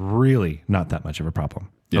 it's really not that much of a problem.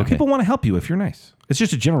 Yeah. People want to help you if you're nice. It's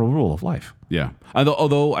just a general rule of life. Yeah.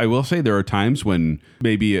 Although I will say there are times when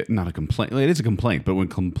maybe not a complaint, it is a complaint, but when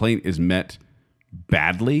complaint is met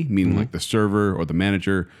badly, meaning like the server or the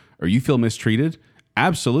manager, or you feel mistreated,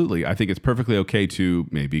 absolutely. I think it's perfectly okay to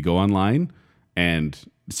maybe go online and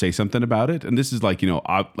say something about it. And this is like,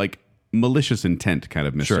 like malicious intent kind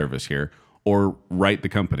of misservice here, or write the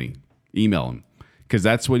company, email them. Because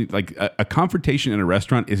that's what, like, a confrontation in a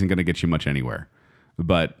restaurant isn't going to get you much anywhere.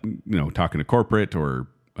 But talking to corporate or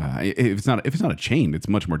if it's not a chain, it's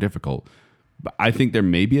much more difficult. But I think there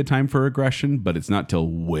may be a time for aggression, but it's not till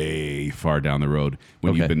way far down the road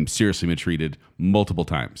when you've been seriously mistreated multiple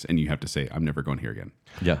times, and you have to say, "I'm never going here again."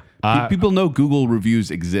 Yeah. People know Google reviews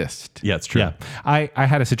exist. Yeah, it's true. Yeah. I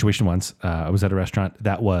had a situation once. I was at a restaurant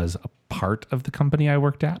that was a part of the company I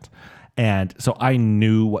worked at. And so I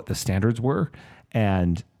knew what the standards were,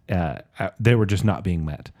 and they were just not being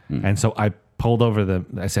met. And so I pulled over them.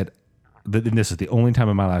 I said, and this is the only time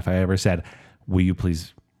in my life I ever said, "Will you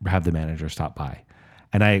please have the manager stop by?"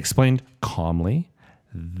 And I explained calmly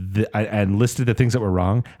and listed the things that were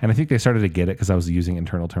wrong. And I think they started to get it because I was using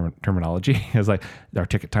internal terminology. I was like, our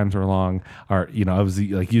ticket times were long, or, I was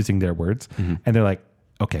like using their words. And they're like,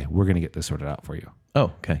 "Okay, we're going to get this sorted out for you."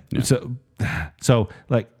 Oh, okay. Yeah. So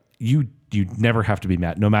like you never have to be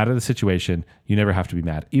mad. No matter the situation, you never have to be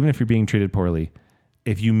mad. Even if you're being treated poorly,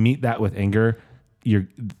 if you meet that with anger,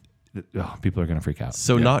 people are going to freak out.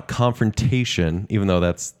 So not confrontation, even though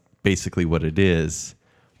that's basically what it is,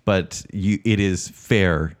 but it is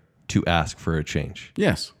fair to ask for a change.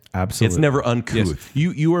 Yes. Absolutely. It's never uncouth.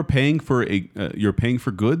 Yes. You are paying for you're paying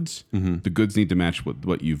for goods. The goods need to match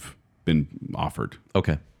what you've been offered.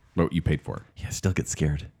 Okay. What you paid for. Yeah, still get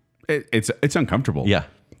scared. It's uncomfortable. Yeah.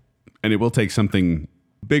 And it will take something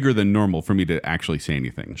bigger than normal for me to actually say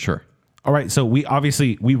anything. Sure. All right. So we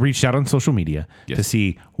reached out on social media Yes. to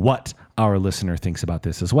see what our listener thinks about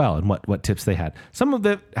this as well, and what tips they had. Some of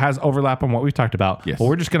it has overlap on what we've talked about. Yes. But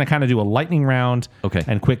we're just going to kind of do a lightning round. Okay.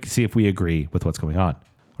 And quick see if we agree with what's going on.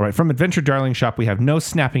 All right. From Adventure Darling Shop, we have no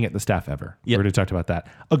snapping at the staff ever. Yep. We already talked about that.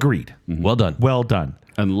 Agreed. Well done. Well done.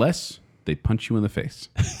 Unless they punch you in the face.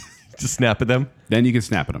 Just snap at them. Then you can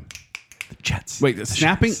snap at them. The Jets. Wait,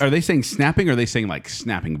 snapping? Are they saying snapping, or are they saying like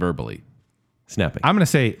snapping verbally? Snapping. I'm going to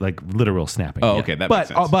say like literal snapping. Oh, okay, that makes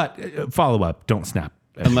sense. But follow up. Don't snap.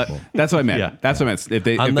 at people. That's what I meant. Yeah. That's what I meant. If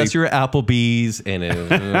they, Unless you're at Applebee's and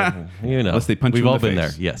Unless they punch we've you in all the been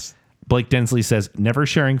face. there. Yes. Blake Densley says never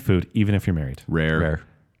sharing food, even if you're married. rare.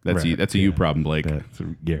 That's Rare. that's a you problem, Blake.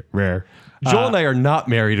 Yeah, rare. Joel and I are not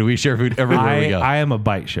married, and we share food everywhere we go. I am a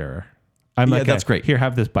bite sharer. I'm Yeah, like, that's great. Here,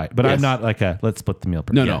 have this bite. But Yes. I'm not like let's split the meal.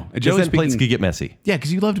 No, Yeah. no. Just Joey's then plates speaking- could get messy. Yeah,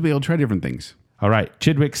 because you love to be able to try different things. All right.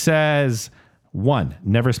 Chidwick says 1,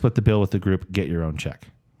 never split the bill with the group. Get your own check.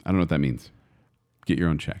 I don't know what that means. Get your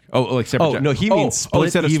own check. Oh, like separate. Oh, check. no, he means split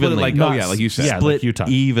instead of evenly. Like, Not like you said. yeah, Split like you talk.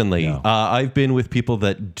 evenly. No. I've been with people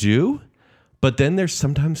that do, but then there's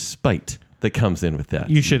sometimes spite that comes in with that.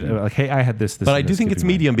 You should like, hey, I had this. But I do think it's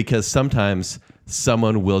medium because sometimes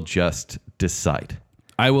someone will just decide.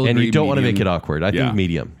 I will And agree, you don't want to medium. make it awkward. I Yeah. think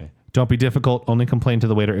medium. Don't be difficult. Only complain to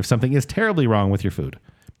the waiter if something is terribly wrong with your food.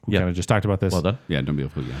 We Yeah. kind of just talked about this. Well done. Yeah, don't be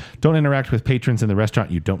able to. Yeah. Don't interact with patrons in the restaurant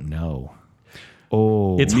you don't know.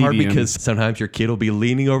 Oh, It's hard Medium. because sometimes your kid will be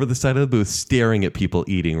leaning over the side of the booth staring at people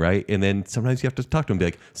eating, right? And then sometimes you have to talk to them and be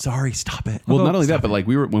like, sorry, stop it. Well, not only that, but like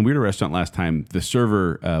when we were at a restaurant last time, the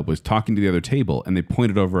server was talking to the other table, and they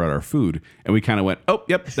pointed over at our food, and we kind of went, "Oh,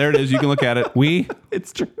 yep, there it is. You can look at it."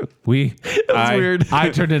 It's true. I- weird. I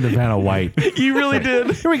turned into Vanna White. You really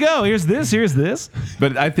did. Here we go. Here's this. Here's this.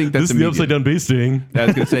 But I think that's This is the upside down bee sting. I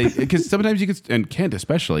was going to say because sometimes you could, and Kent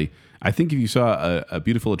especially. I think if you saw a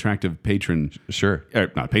beautiful, attractive patron, Sure.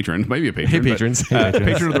 or not patron, maybe a patron, Hey, but, patrons.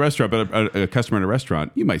 patron of the restaurant, but a customer in a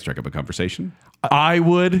restaurant, you might strike up a conversation. I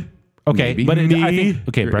would. Okay, Maybe. but I Me?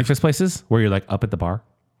 think breakfast places where you're like up at the bar,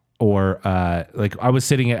 or like I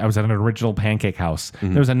was at an original pancake house.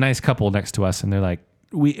 Mm-hmm. There was a nice couple next to us, and they're like,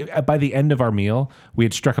 by the end of our meal, we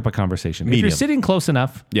had struck up a conversation. If you're Medium. sitting close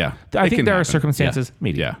enough, Yeah, I it think can there are happen. circumstances.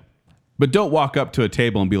 Medium. Yeah, but don't walk up to a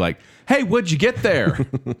table and be like, "Hey, what'd you get there?"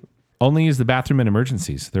 Only use the bathroom in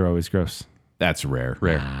emergencies. They're always gross. That's rare.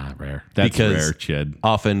 Rare. That's Because rare. Chid.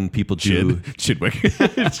 Often people do.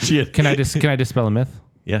 Chidwick. Can I dispel a myth?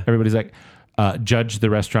 Yeah. Everybody's like, judge the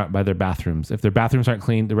restaurant by their bathrooms. If their bathrooms aren't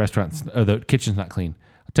clean, the kitchen's not clean.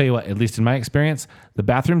 I'll tell you what, at least in my experience, the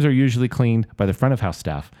bathrooms are usually cleaned by the front of house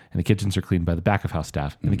staff, and the kitchens are cleaned by the back of house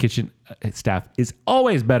staff. And the kitchen staff is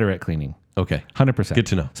always better at cleaning. Okay. 100%. Good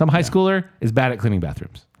to know. Some high schooler is bad at cleaning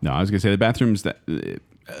bathrooms. No, I was gonna say the bathrooms that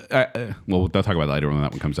Well, they'll talk about it later when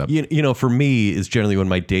that one comes up. You know, for me, is generally when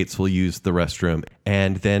my dates will use the restroom,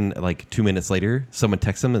 and then like 2 minutes later, someone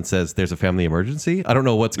texts them and says, "There's a family emergency." I don't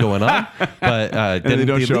know what's going on, but then they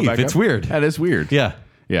don't show leave. back It's up? weird. That is weird. Yeah.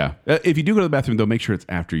 Yeah. If you do go to the bathroom, though, make sure it's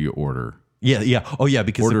after you order. Yeah. Oh, yeah.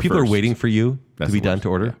 Because Order if people are first. waiting for you That's to be the done worst. to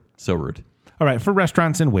order, Yeah. so rude. All right, for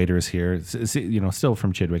restaurants and waiters here, still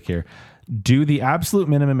from Chidwick here, do the absolute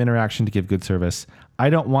minimum interaction to give good service. I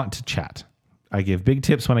don't want to chat. I give big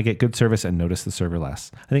tips when I get good service and notice the server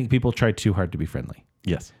less. I think people try too hard to be friendly.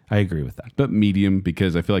 Yes. I agree with that. But medium,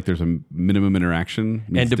 because I feel like there's a minimum interaction.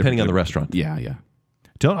 And depending on the restaurant. Yeah, yeah.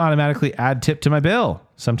 Don't automatically add tip to my bill.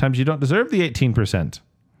 Sometimes you don't deserve the 18%.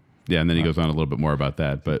 Yeah, and then he goes on a little bit more about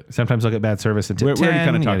that. But Sometimes I'll get bad service and tip We 10. already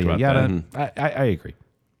kinda talked yada, about yada. that. I agree.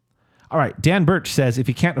 All right, Dan Birch says, if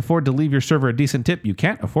you can't afford to leave your server a decent tip, you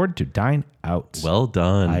can't afford to dine out. Well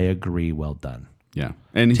done. I agree. Well done. yeah.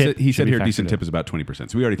 And Tip he should said be here factored decent in. tip is about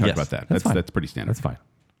 20%. So we already talked Yes. about that. That's fine. That's pretty standard. That's fine.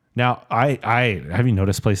 Now, I have you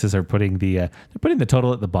noticed places are putting they're putting the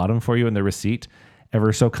total at the bottom for you in the receipt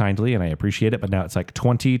ever so kindly, and I appreciate it. But now it's like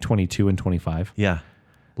 20, 22, and 25. Yeah.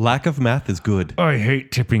 Lack of math is good. I hate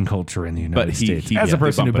tipping culture in the United States. As yeah, a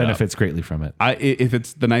person they who bump it up. benefits greatly from it. If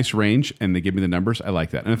it's the nice range and they give me the numbers, I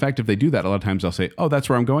like that. And in fact, if they do that, a lot of times I'll say, "Oh, that's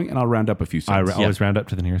where I'm going," and I'll round up a few I cents. always round up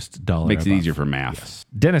to the nearest dollar. Makes it above. easier for math.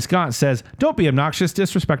 Dennis Gaunt says, don't be obnoxious,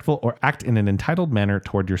 disrespectful, or act in an entitled manner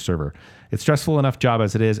toward your server. It's stressful enough job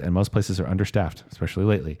as it is, and most places are understaffed, especially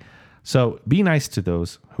lately. So be nice to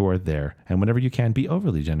those who are there, and whenever you can, be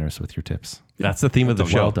overly generous with your tips. That's the theme of the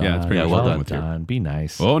show. Well done. Yeah, it's pretty much well well done. with you. done. Be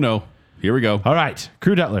nice. Oh no, here we go. All right.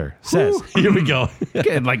 Crew Dutler says, Here we go.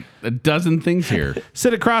 Getting like a dozen things here.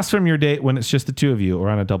 sit across from your date when it's just the two of you or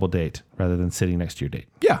on a double date rather than sitting next to your date.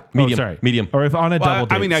 Yeah, Medium. Oh, sorry. Medium. Or if on a Well, double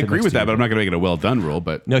date. I mean, I sit agree next with to that, you. but I'm not going to make it a well done rule.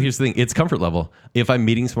 But No, here's the thing. It's comfort level. If I'm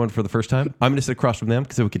meeting someone for the first time, I'm going to sit across from them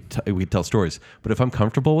because we could tell stories. But if I'm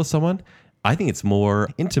comfortable with someone, I think it's more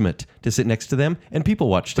intimate to sit next to them and people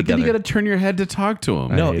watch then together. you got to turn your head to talk to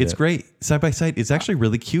them. No, hate it's it. great. Side by side. It's actually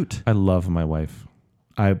really cute. I love my wife.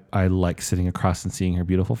 I like sitting across and seeing her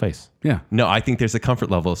beautiful face. Yeah, No, I think there's a comfort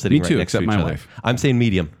level of sitting Me right too, next to except each my other. wife. I'm saying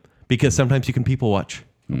medium because sometimes you can people watch.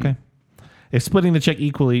 Okay. If splitting the check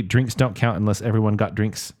equally, drinks don't count unless everyone got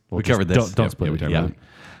drinks. Well, We just covered this. Don't Yep. split Yeah, we it. talked Yeah. about it.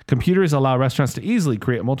 Computers allow restaurants to easily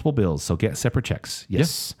create multiple bills, so get separate checks.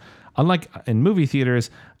 Yes. Unlike in movie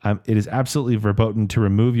theaters, it is absolutely verboten to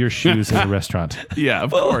remove your shoes in a restaurant. Yeah,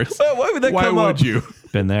 of course. Why would that Why come would up? you?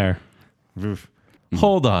 Been there.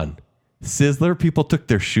 Hold on. Sizzler, people took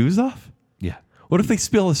their shoes off? Yeah. What if they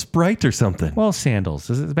spill a Sprite or something? Well, sandals.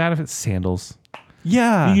 Is it bad if it's sandals?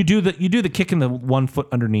 Yeah. You do the kick in the 1 foot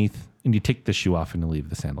underneath, and you take the shoe off and you leave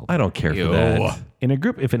the sandal. I don't care for that. In a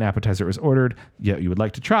group, if an appetizer is ordered, you would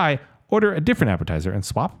like to try, order a different appetizer and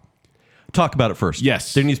swap. Talk about it first.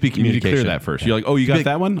 Yes, There needs to be You communication. need to clear that first. You're like, oh, you got Big-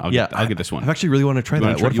 that one? I'll yeah, I'll get this one. I've actually really want to try You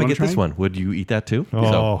wanna that. try- What if you I wanna get this try? one? Would you eat that too?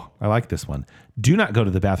 Oh, I like this one. Do not go to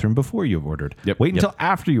the bathroom before you've ordered. Yep. Wait until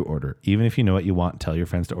after you order. Even if you know what you want, tell your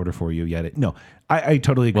friends to order for you. No, I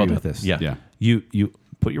totally agree Well with done. this. Yeah. Yeah, You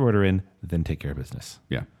put your order in, then take care of business.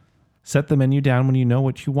 yeah. Set the menu down when you know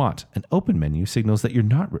what you want. An open menu signals that you're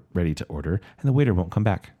not ready to order, and the waiter won't come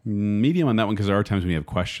back. Medium on that one because there are times when you have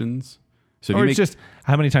questions. So if Or you it's just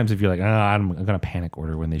how many times have you like, I'm going to panic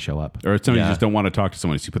order when they show up. or it's sometimes Yeah. you just don't want to talk to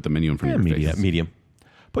someone, so you put the menu in front of your medium. face. Medium.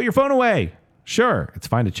 Put your phone away. Sure, it's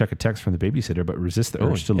fine to check a text from the babysitter, but resist the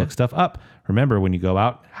urge to look stuff up. Remember, when you go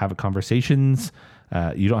out, have conversations.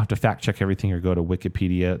 You don't have to fact check everything or go to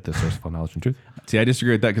Wikipedia, the source of all knowledge and truth. See, I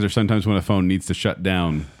disagree with that because there's sometimes when a phone needs to shut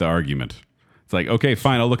down the argument. It's like, okay,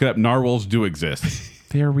 fine, I'll look it up. Narwhals do exist.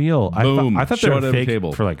 They're real. Boom. I thought they Show it were on the fake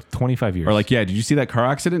table. for like 25 years. Or like, yeah, did you see that car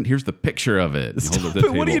accident? Here's the picture of it. You hold it at the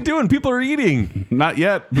But what are you table. doing? People are eating. Not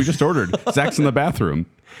yet. We just ordered. Zach's in the bathroom.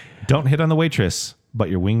 Don't hit on the waitress, but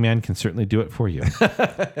your wingman can certainly do it for you.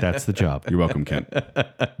 That's the job. You're welcome, Kent.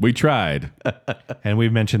 We tried. And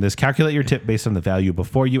we've mentioned this. Calculate your tip based on the value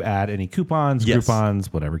before you add any coupons, Yes. Groupons,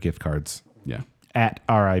 whatever, gift cards. Yeah. At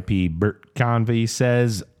RIP Bert Convey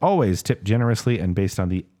says, always tip generously and based on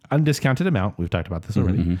the undiscounted amount. We've talked about this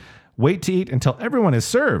already. Wait to eat until everyone is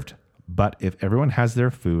served. But if everyone has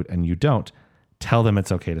their food and you don't, tell them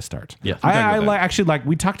it's okay to start. Yeah. I with that. actually like,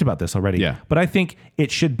 we talked about this already. Yeah. But I think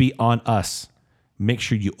it should be on us. Make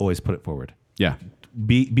sure you always put it forward. Yeah.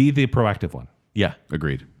 Be the proactive one. Yeah.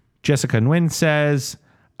 Agreed. Jessica Nguyen says,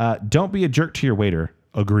 don't be a jerk to your waiter.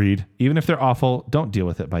 Agreed. Even if they're awful, don't deal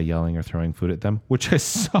with it by yelling or throwing food at them, which I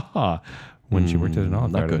saw when she worked at an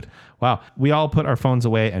Olive not Garden. good. Wow. We all put our phones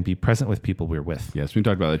away and be present with people we're with. Yes, we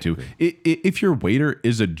talked about that too. If your waiter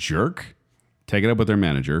is a jerk, take it up with their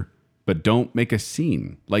manager. but don't make a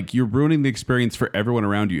scene. Like, you're ruining the experience for everyone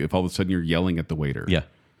around you if all of a sudden you're yelling at the waiter. Yeah.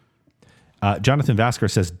 Jonathan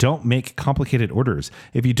Vasquez says, don't make complicated orders.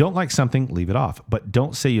 If you don't like something, leave it off. But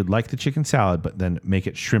don't say you'd like the chicken salad, but then make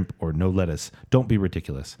it shrimp or no lettuce. Don't be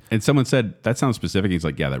ridiculous. And someone said, that sounds specific. He's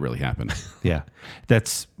like, yeah, that really happened. Yeah.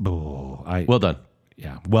 That's, Well done.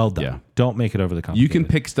 yeah, well done. Yeah. Don't make it over the You complicated. can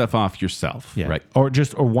pick stuff off yourself. Yeah. Right. Or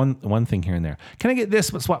one thing here and there. Can I get this,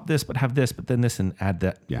 but swap this, but have this, but then this and add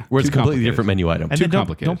that? Yeah. Where it's a Too completely complicated. different menu item. And Too then don't,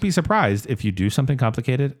 complicated. don't be surprised if you do something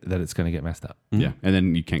complicated that it's going to get messed up. Yeah. And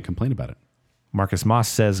then you can't complain about it. Marcus Moss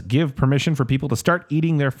says, give permission for people to start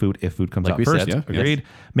eating their food if food comes Like out we first. said, yeah. Agreed. Yes.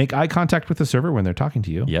 Make eye contact with the server when they're talking to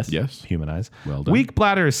you. Yes. Yes. Humanize. Well done. Weak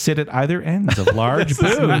bladders sit at either ends of large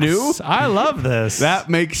booths. new? I love this. That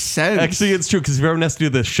makes sense. Actually, it's true because if everyone has to do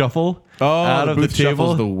the shuffle oh, out of the booth shuffle's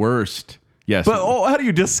table. the worst. Yes. But how do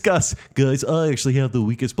you discuss, guys? I actually have the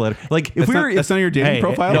weakest bladder. Like if that's not your dating Hey,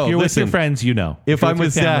 profile? If No, you're with listen. your friends, you know. if you're I'm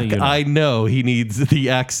with your family, Zach, you know. I know he needs the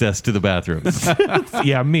access to the bathrooms.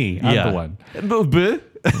 Yeah, me. I'm the one.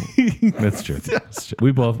 That's true. That's true.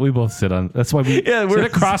 We both sit on. That's why we Yeah, sit we're-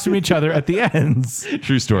 across from each other at the ends.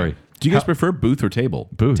 True story. Do you guys prefer booth or table?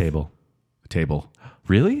 Booth. Table. Table.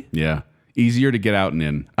 Really? Yeah. Easier to get out and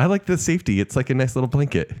in. I like the safety. It's like a nice little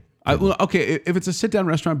blanket. Okay, if it's a sit-down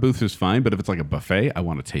restaurant, booth is fine. But if it's like a buffet, I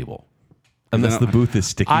want a table. Unless the booth is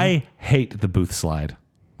sticky. I hate the booth slide.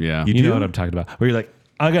 Yeah. You know what I'm talking about? Where you're like,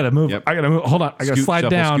 I gotta move. Yep. I gotta move. Hold on. I gotta Scoot, slide shuffle,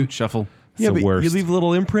 down. Scoot, shuffle. yeah, the but worst. you leave a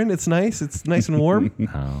little imprint. It's nice. It's nice and warm.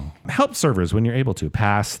 Help servers when you're able to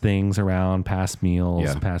pass things around, pass meals,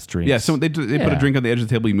 Yeah. pass drinks. Yeah, so they put a Yeah. drink on the edge of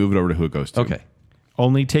the table, you move it over to who it goes to. Okay.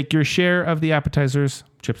 Only take your share of the appetizers,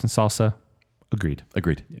 chips and salsa. Agreed.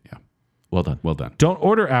 Agreed. Yeah. Well done. Well done. Don't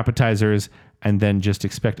order appetizers and then just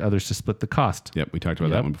expect others to split the cost. Yep, we talked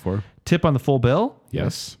about that one before. Tip on the full bill.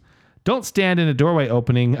 Yes. Don't stand in a doorway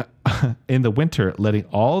opening in the winter, letting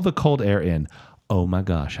all the cold air in. Oh my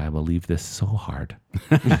gosh, I will leave this so hard.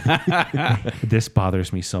 This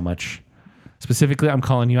bothers me so much. Specifically, I'm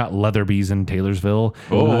calling you out, Leatherby's in Taylorsville.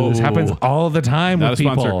 This happens all the time Not with a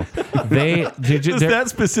people. sponsor. Just that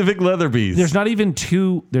specific Leatherby's. There's not even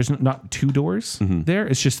two. There's not two doors there.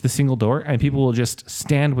 It's just the single door, and people will just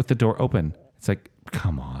stand with the door open. It's like,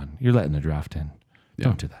 come on, you're letting the draft in.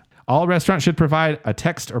 Don't do that. All restaurants should provide a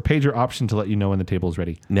text or pager option to let you know when the table is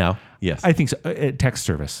ready. Now, yes. I think so. Text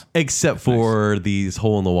service. Except for these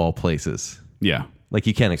hole in the wall places. Yeah. Like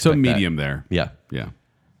you can't expect So that. medium there. Yeah. Yeah.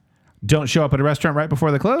 Don't show up at a restaurant right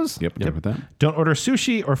before they close. Yep. Good with that. Don't order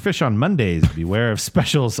sushi or fish on Mondays. Beware of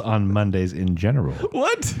specials on Mondays in general.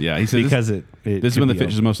 What? Yeah. He said Because this it is could when the be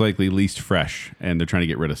fish is most likely least fresh and they're trying to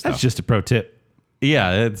get rid of stuff. That's just a pro tip.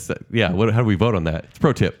 Yeah, how do we vote on that? It's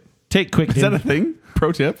pro tip. Take quick. Is that a thing?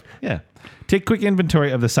 Pro tip? Yeah. Take quick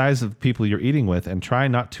inventory of the size of the people you're eating with and try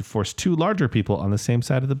not to force two larger people on the same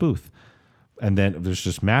side of the booth. And then there's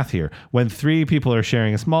just math here. When 3 people are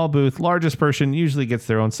sharing a small booth, largest person usually gets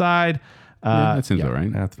their own side. That seems all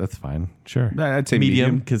right. That's fine. Sure. I'd say Medium,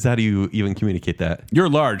 medium. because how do you even communicate that? You're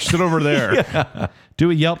large. Sit over there.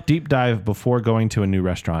 Do a Yelp deep dive before going to a new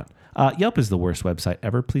restaurant. Yelp is the worst website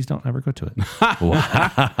ever. Please don't ever go to it.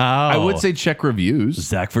 I would say check reviews.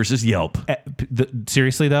 Zach versus Yelp.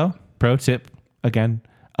 Seriously, though, pro tip again,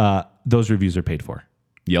 those reviews are paid for.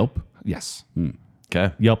 Yelp. Yes.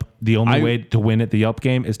 Okay. Yelp, the only way to win at the Yelp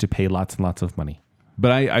game is to pay lots and lots of money.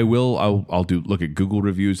 But I'll look at Google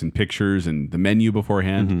reviews and pictures and the menu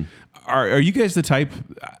beforehand. Are you guys the type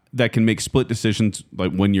that can make split decisions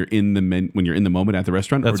like when you're in the moment at the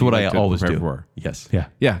restaurant? That's or what you I like to always prepare do. before? Yes. Yeah.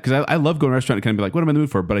 Yeah, because I love going to a restaurant and kind of be like, what am I in the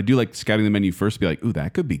mood for? But I do like scouting the menu first to be like, ooh,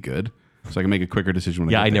 that could be good. So I can make a quicker decision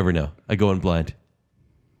when Yeah, I I get there. never know. I go in blind.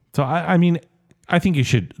 So, I mean, I think you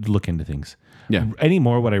should look into things. Yeah.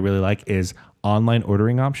 Anymore, what I really like is online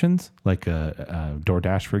ordering options, like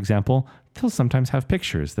DoorDash, for example. They'll sometimes have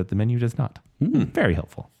pictures that the menu does not. Very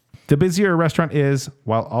helpful. The busier a restaurant is,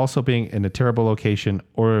 while also being in a terrible location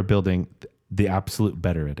or a building, the absolute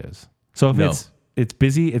better it is. So if No. it's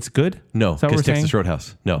busy, it's good? No, Is that what we're because saying? Texas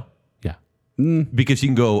Roadhouse. No. Yeah. Because you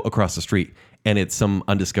can go across the street and it's some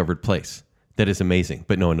undiscovered place that is amazing,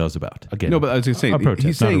 but no one knows about. Again, No, but I was going to say, a pro tip,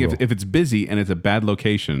 he's not a saying rule. if it's busy and it's a bad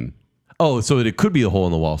location, Oh, so it could be a hole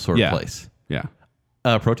in the wall sort yeah. of place. Yeah.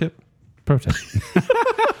 Pro tip? Pro tip.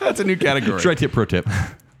 That's a new category. Try tip, pro tip.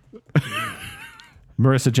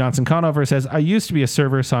 Marissa Johnson Conover says, I used to be a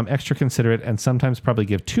server, so I'm extra considerate and sometimes probably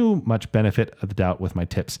give too much benefit of the doubt with my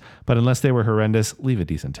tips. But unless they were horrendous, leave a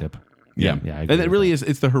decent tip. Yeah. Yeah, I agree and it with really is,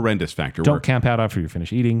 it's the horrendous factor. Don't where- camp out after you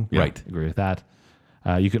finish eating. Right. Agree with that.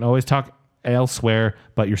 You can always talk elsewhere,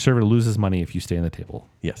 but your server loses money if you stay in the table.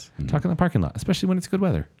 Yes. Talk in the parking lot, especially when it's good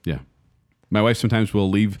weather. Yeah. My wife sometimes they'll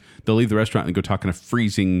leave the restaurant and go talk in a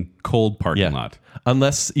freezing cold parking lot.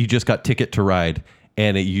 Unless you just got Ticket to Ride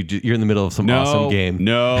and you're in the middle of some awesome game.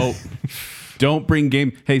 No. Don't bring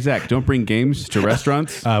game. Hey, Zach, don't bring games to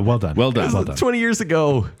restaurants. Well done. Well done. Well done. 20 years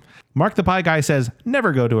ago. Mark the Pie Guy says,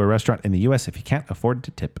 never go to a restaurant in the U.S. if you can't afford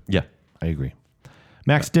to tip. Yeah. I agree.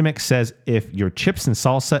 Max Dimmick says, if your chips and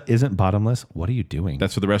salsa isn't bottomless, what are you doing?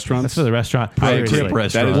 That's for the restaurants? That's for the restaurant. I Seriously. agree. Tip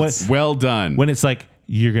restaurants. That is well done. When it's like,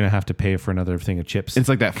 you're going to have to pay for another thing of chips. It's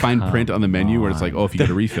like that fine print on the menu where it's like, oh, if you get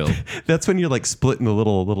a refill. That's when you're like splitting the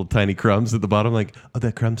little tiny crumbs at the bottom. Like, oh,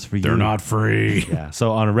 that crumb's for you. They're not free. Yeah.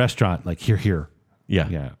 So on a restaurant, like here. Yeah.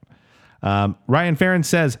 Yeah. Ryan Farron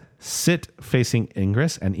says, sit facing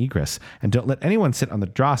ingress and egress, and don't let anyone sit on the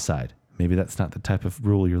draw side. Maybe that's not the type of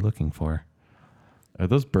rule you're looking for. Are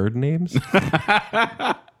those bird names?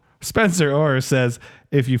 Spencer Orr says,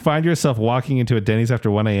 if you find yourself walking into a Denny's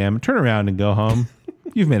after 1 a.m., turn around and go home.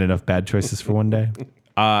 You've made enough bad choices for one day.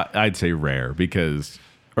 I'd say rare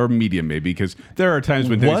or medium maybe, because there are times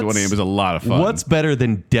when Denny's at 1 a.m. is a lot of fun. What's better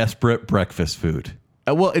than desperate breakfast food?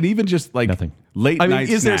 Well, and even just like Nothing. late I mean, night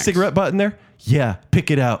is there a snacks. cigarette butt in there? Yeah,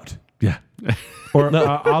 pick it out. Yeah. Or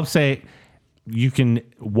I'll say you can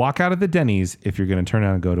walk out of the Denny's if you're going to turn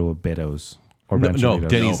around and go to a Beto's. Or No, Rancho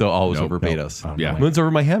Beto's. Denny's though always No, over no. Betos. Yeah. Moon's over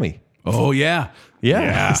Miami. Oh, yeah.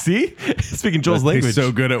 Yeah. See? Speaking Joel's They're language.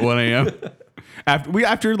 so good at 1 a.m.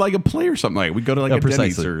 after like a play or something like we go to like a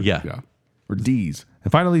Denny's precisely. or or D's.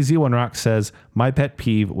 And finally, Z1 Rock says, my pet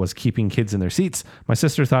peeve was keeping kids in their seats. My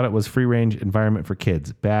sister thought it was free range environment for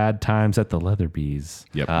kids. Bad times at the Leatherbees.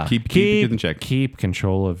 Yep. Keep the kids in check. Keep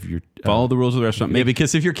control of your... Follow the rules of the restaurant. Yeah,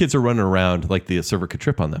 because if your kids are running around, like the server could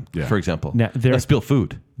trip on them, Yeah. for example. Now, they're- Let's spill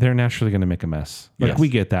food. They're naturally going to make a mess. Like Yes. we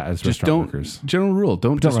get that as just restaurant don't. workers. General rule: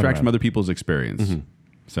 don't run distract from around. other people's experience.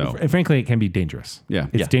 So And frankly, it can be dangerous. Yeah.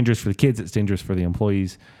 It's Yeah. dangerous for the kids. It's dangerous for the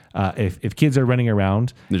employees. If kids are running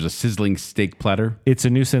around, there's a sizzling steak platter. it's a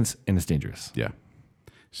nuisance and it's dangerous. Yeah.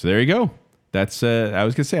 So there you go. That's I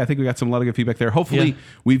was gonna say I think we got a lot of good feedback there. Hopefully Yeah.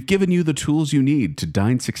 we've given you the tools you need to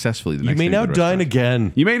dine successfully. The You next may time now go to a dine restaurant.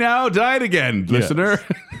 again. You may now dine again, listener.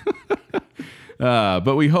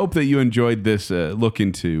 But we hope that you enjoyed this look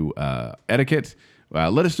into etiquette.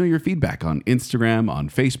 Let us know your feedback on Instagram, on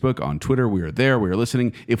Facebook, on Twitter. We are there. We are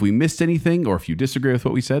listening. If we missed anything or if you disagree with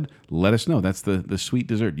what we said, let us know. That's the sweet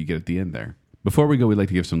dessert you get at the end there. Before we go, we'd like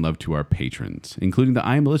to give some love to our patrons, including the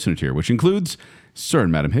I Am a Listener tier, which includes Sir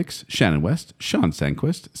and Madam Hicks, Shannon West, Sean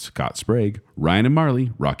Sandquist, Scott Sprague, Ryan and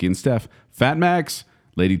Marley, Rocky and Steph, Fat Max,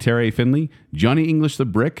 Lady Terry Finley, Johnny English the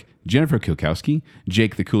Brick, Jennifer Kilkowski,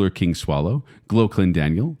 Jake the Cooler King Swallow, Glow Clin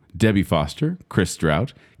Daniel, Debbie Foster, Chris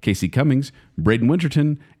Strout, Casey Cummings, Braden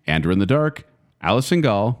Winterton, Andrew in the Dark, Allison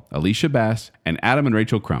Gall, Alicia Bass, and Adam and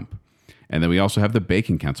Rachel Crump. And then we also have the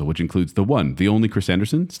Bacon Council, which includes the one, the only Chris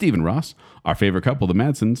Anderson, Stephen Ross, our favorite couple, the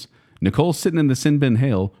Madsons, Nicole sitting in the Sin Bin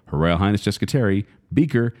Hale, Her Royal Highness Jessica Terry,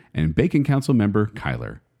 Beaker, and Bacon Council member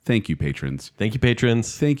Kyler. Thank you, patrons. Thank you,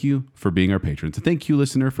 patrons. Thank you for being our patrons. And thank you,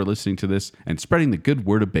 listener, for listening to this and spreading the good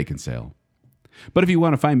word of Bacon Sale. But if you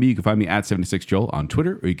want to find me, you can find me at 76Joel on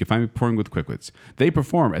Twitter, or you can find me performing with Quickwits. They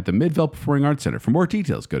perform at the Midvale Performing Arts Center. For more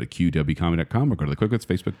details, go to qwcomedy.com or go to the Quickwits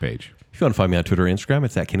Facebook page. If you want to find me on Twitter or Instagram,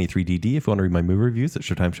 it's at Kenny3DD. If you want to read my movie reviews, it's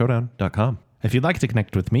ShowtimeShowdown.com. If you'd like to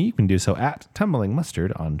connect with me, you can do so at Tumbling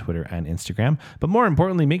Mustard on Twitter and Instagram. But more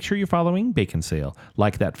importantly, make sure you're following Bacon Sale.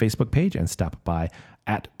 Like that Facebook page and stop by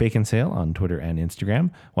at Bacon Sale on Twitter and Instagram.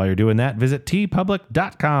 While you're doing that, visit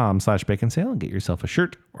tpublic.com/Bacon Sale and get yourself a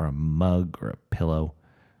shirt or a mug or a pillow.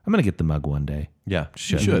 I'm going to get the mug one day. Yeah,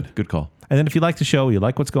 You should. Good call. And then if you like the show, you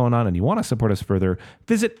like what's going on, and you want to support us further,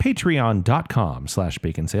 visit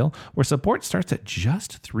patreon.com/Bacon Sale, where support starts at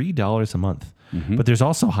just $3 a month. But there's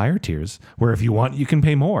also higher tiers where if you want, you can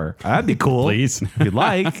pay more. That'd be cool. Please. If you'd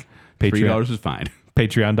like. $3 is fine.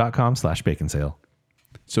 Patreon.com/Bacon Sale.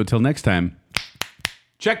 So until next time,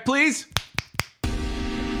 check please.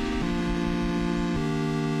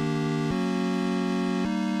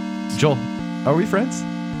 Joel, are we friends?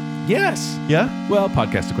 Yes. Yeah? Well,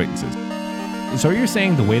 podcast acquaintances. So you're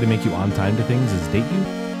saying the way to make you on time to things is date you?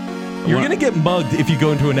 You're going to get mugged if you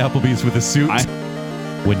go into an Applebee's with a suit.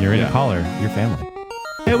 When you're in Yeah. a collar, your family.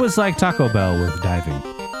 It was like Taco Bell with diving.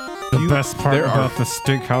 The best part there about are- the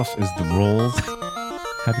steakhouse is the rolls.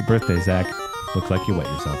 Happy birthday, Zach. Looks like you wet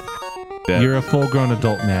yourself. Yeah. You're a full-grown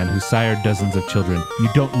adult man who sired dozens of children. You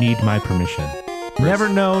don't need my permission. Never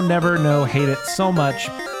know, hate it so much.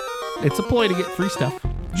 It's a ploy to get free stuff.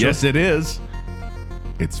 Yes, it is.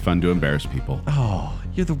 It's fun to embarrass people. Oh,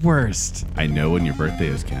 you're the worst. I know when your birthday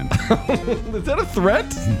is, Ken. Is that a threat?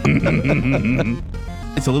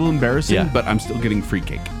 It's a little embarrassing, Yeah. but I'm still getting free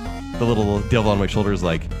cake. The little devil on my shoulder is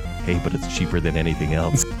like, Hey, but it's cheaper than anything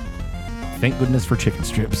else. Thank goodness for chicken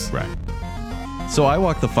strips. Right. So I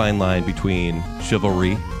walk the fine line between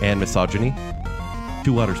chivalry and misogyny.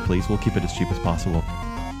 2 waters, please. We'll keep it as cheap as possible.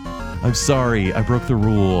 I'm sorry, I broke the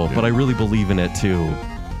rule, but I really believe in it too.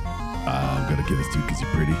 I'm going to give this to you because you're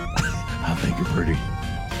pretty. I think you're pretty.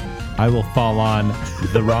 I will fall on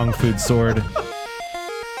the wrong food sword.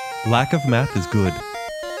 Lack of math is good.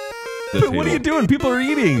 But what are you doing? People are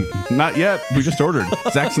eating. Not yet. We just ordered.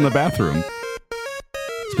 Zach's in the bathroom.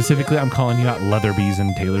 Specifically, I'm calling you out, Leatherby's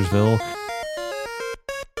in Taylorsville.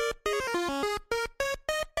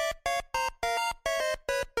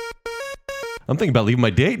 I'm thinking about leaving my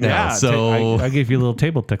date now. So I gave you a little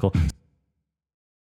table tickle.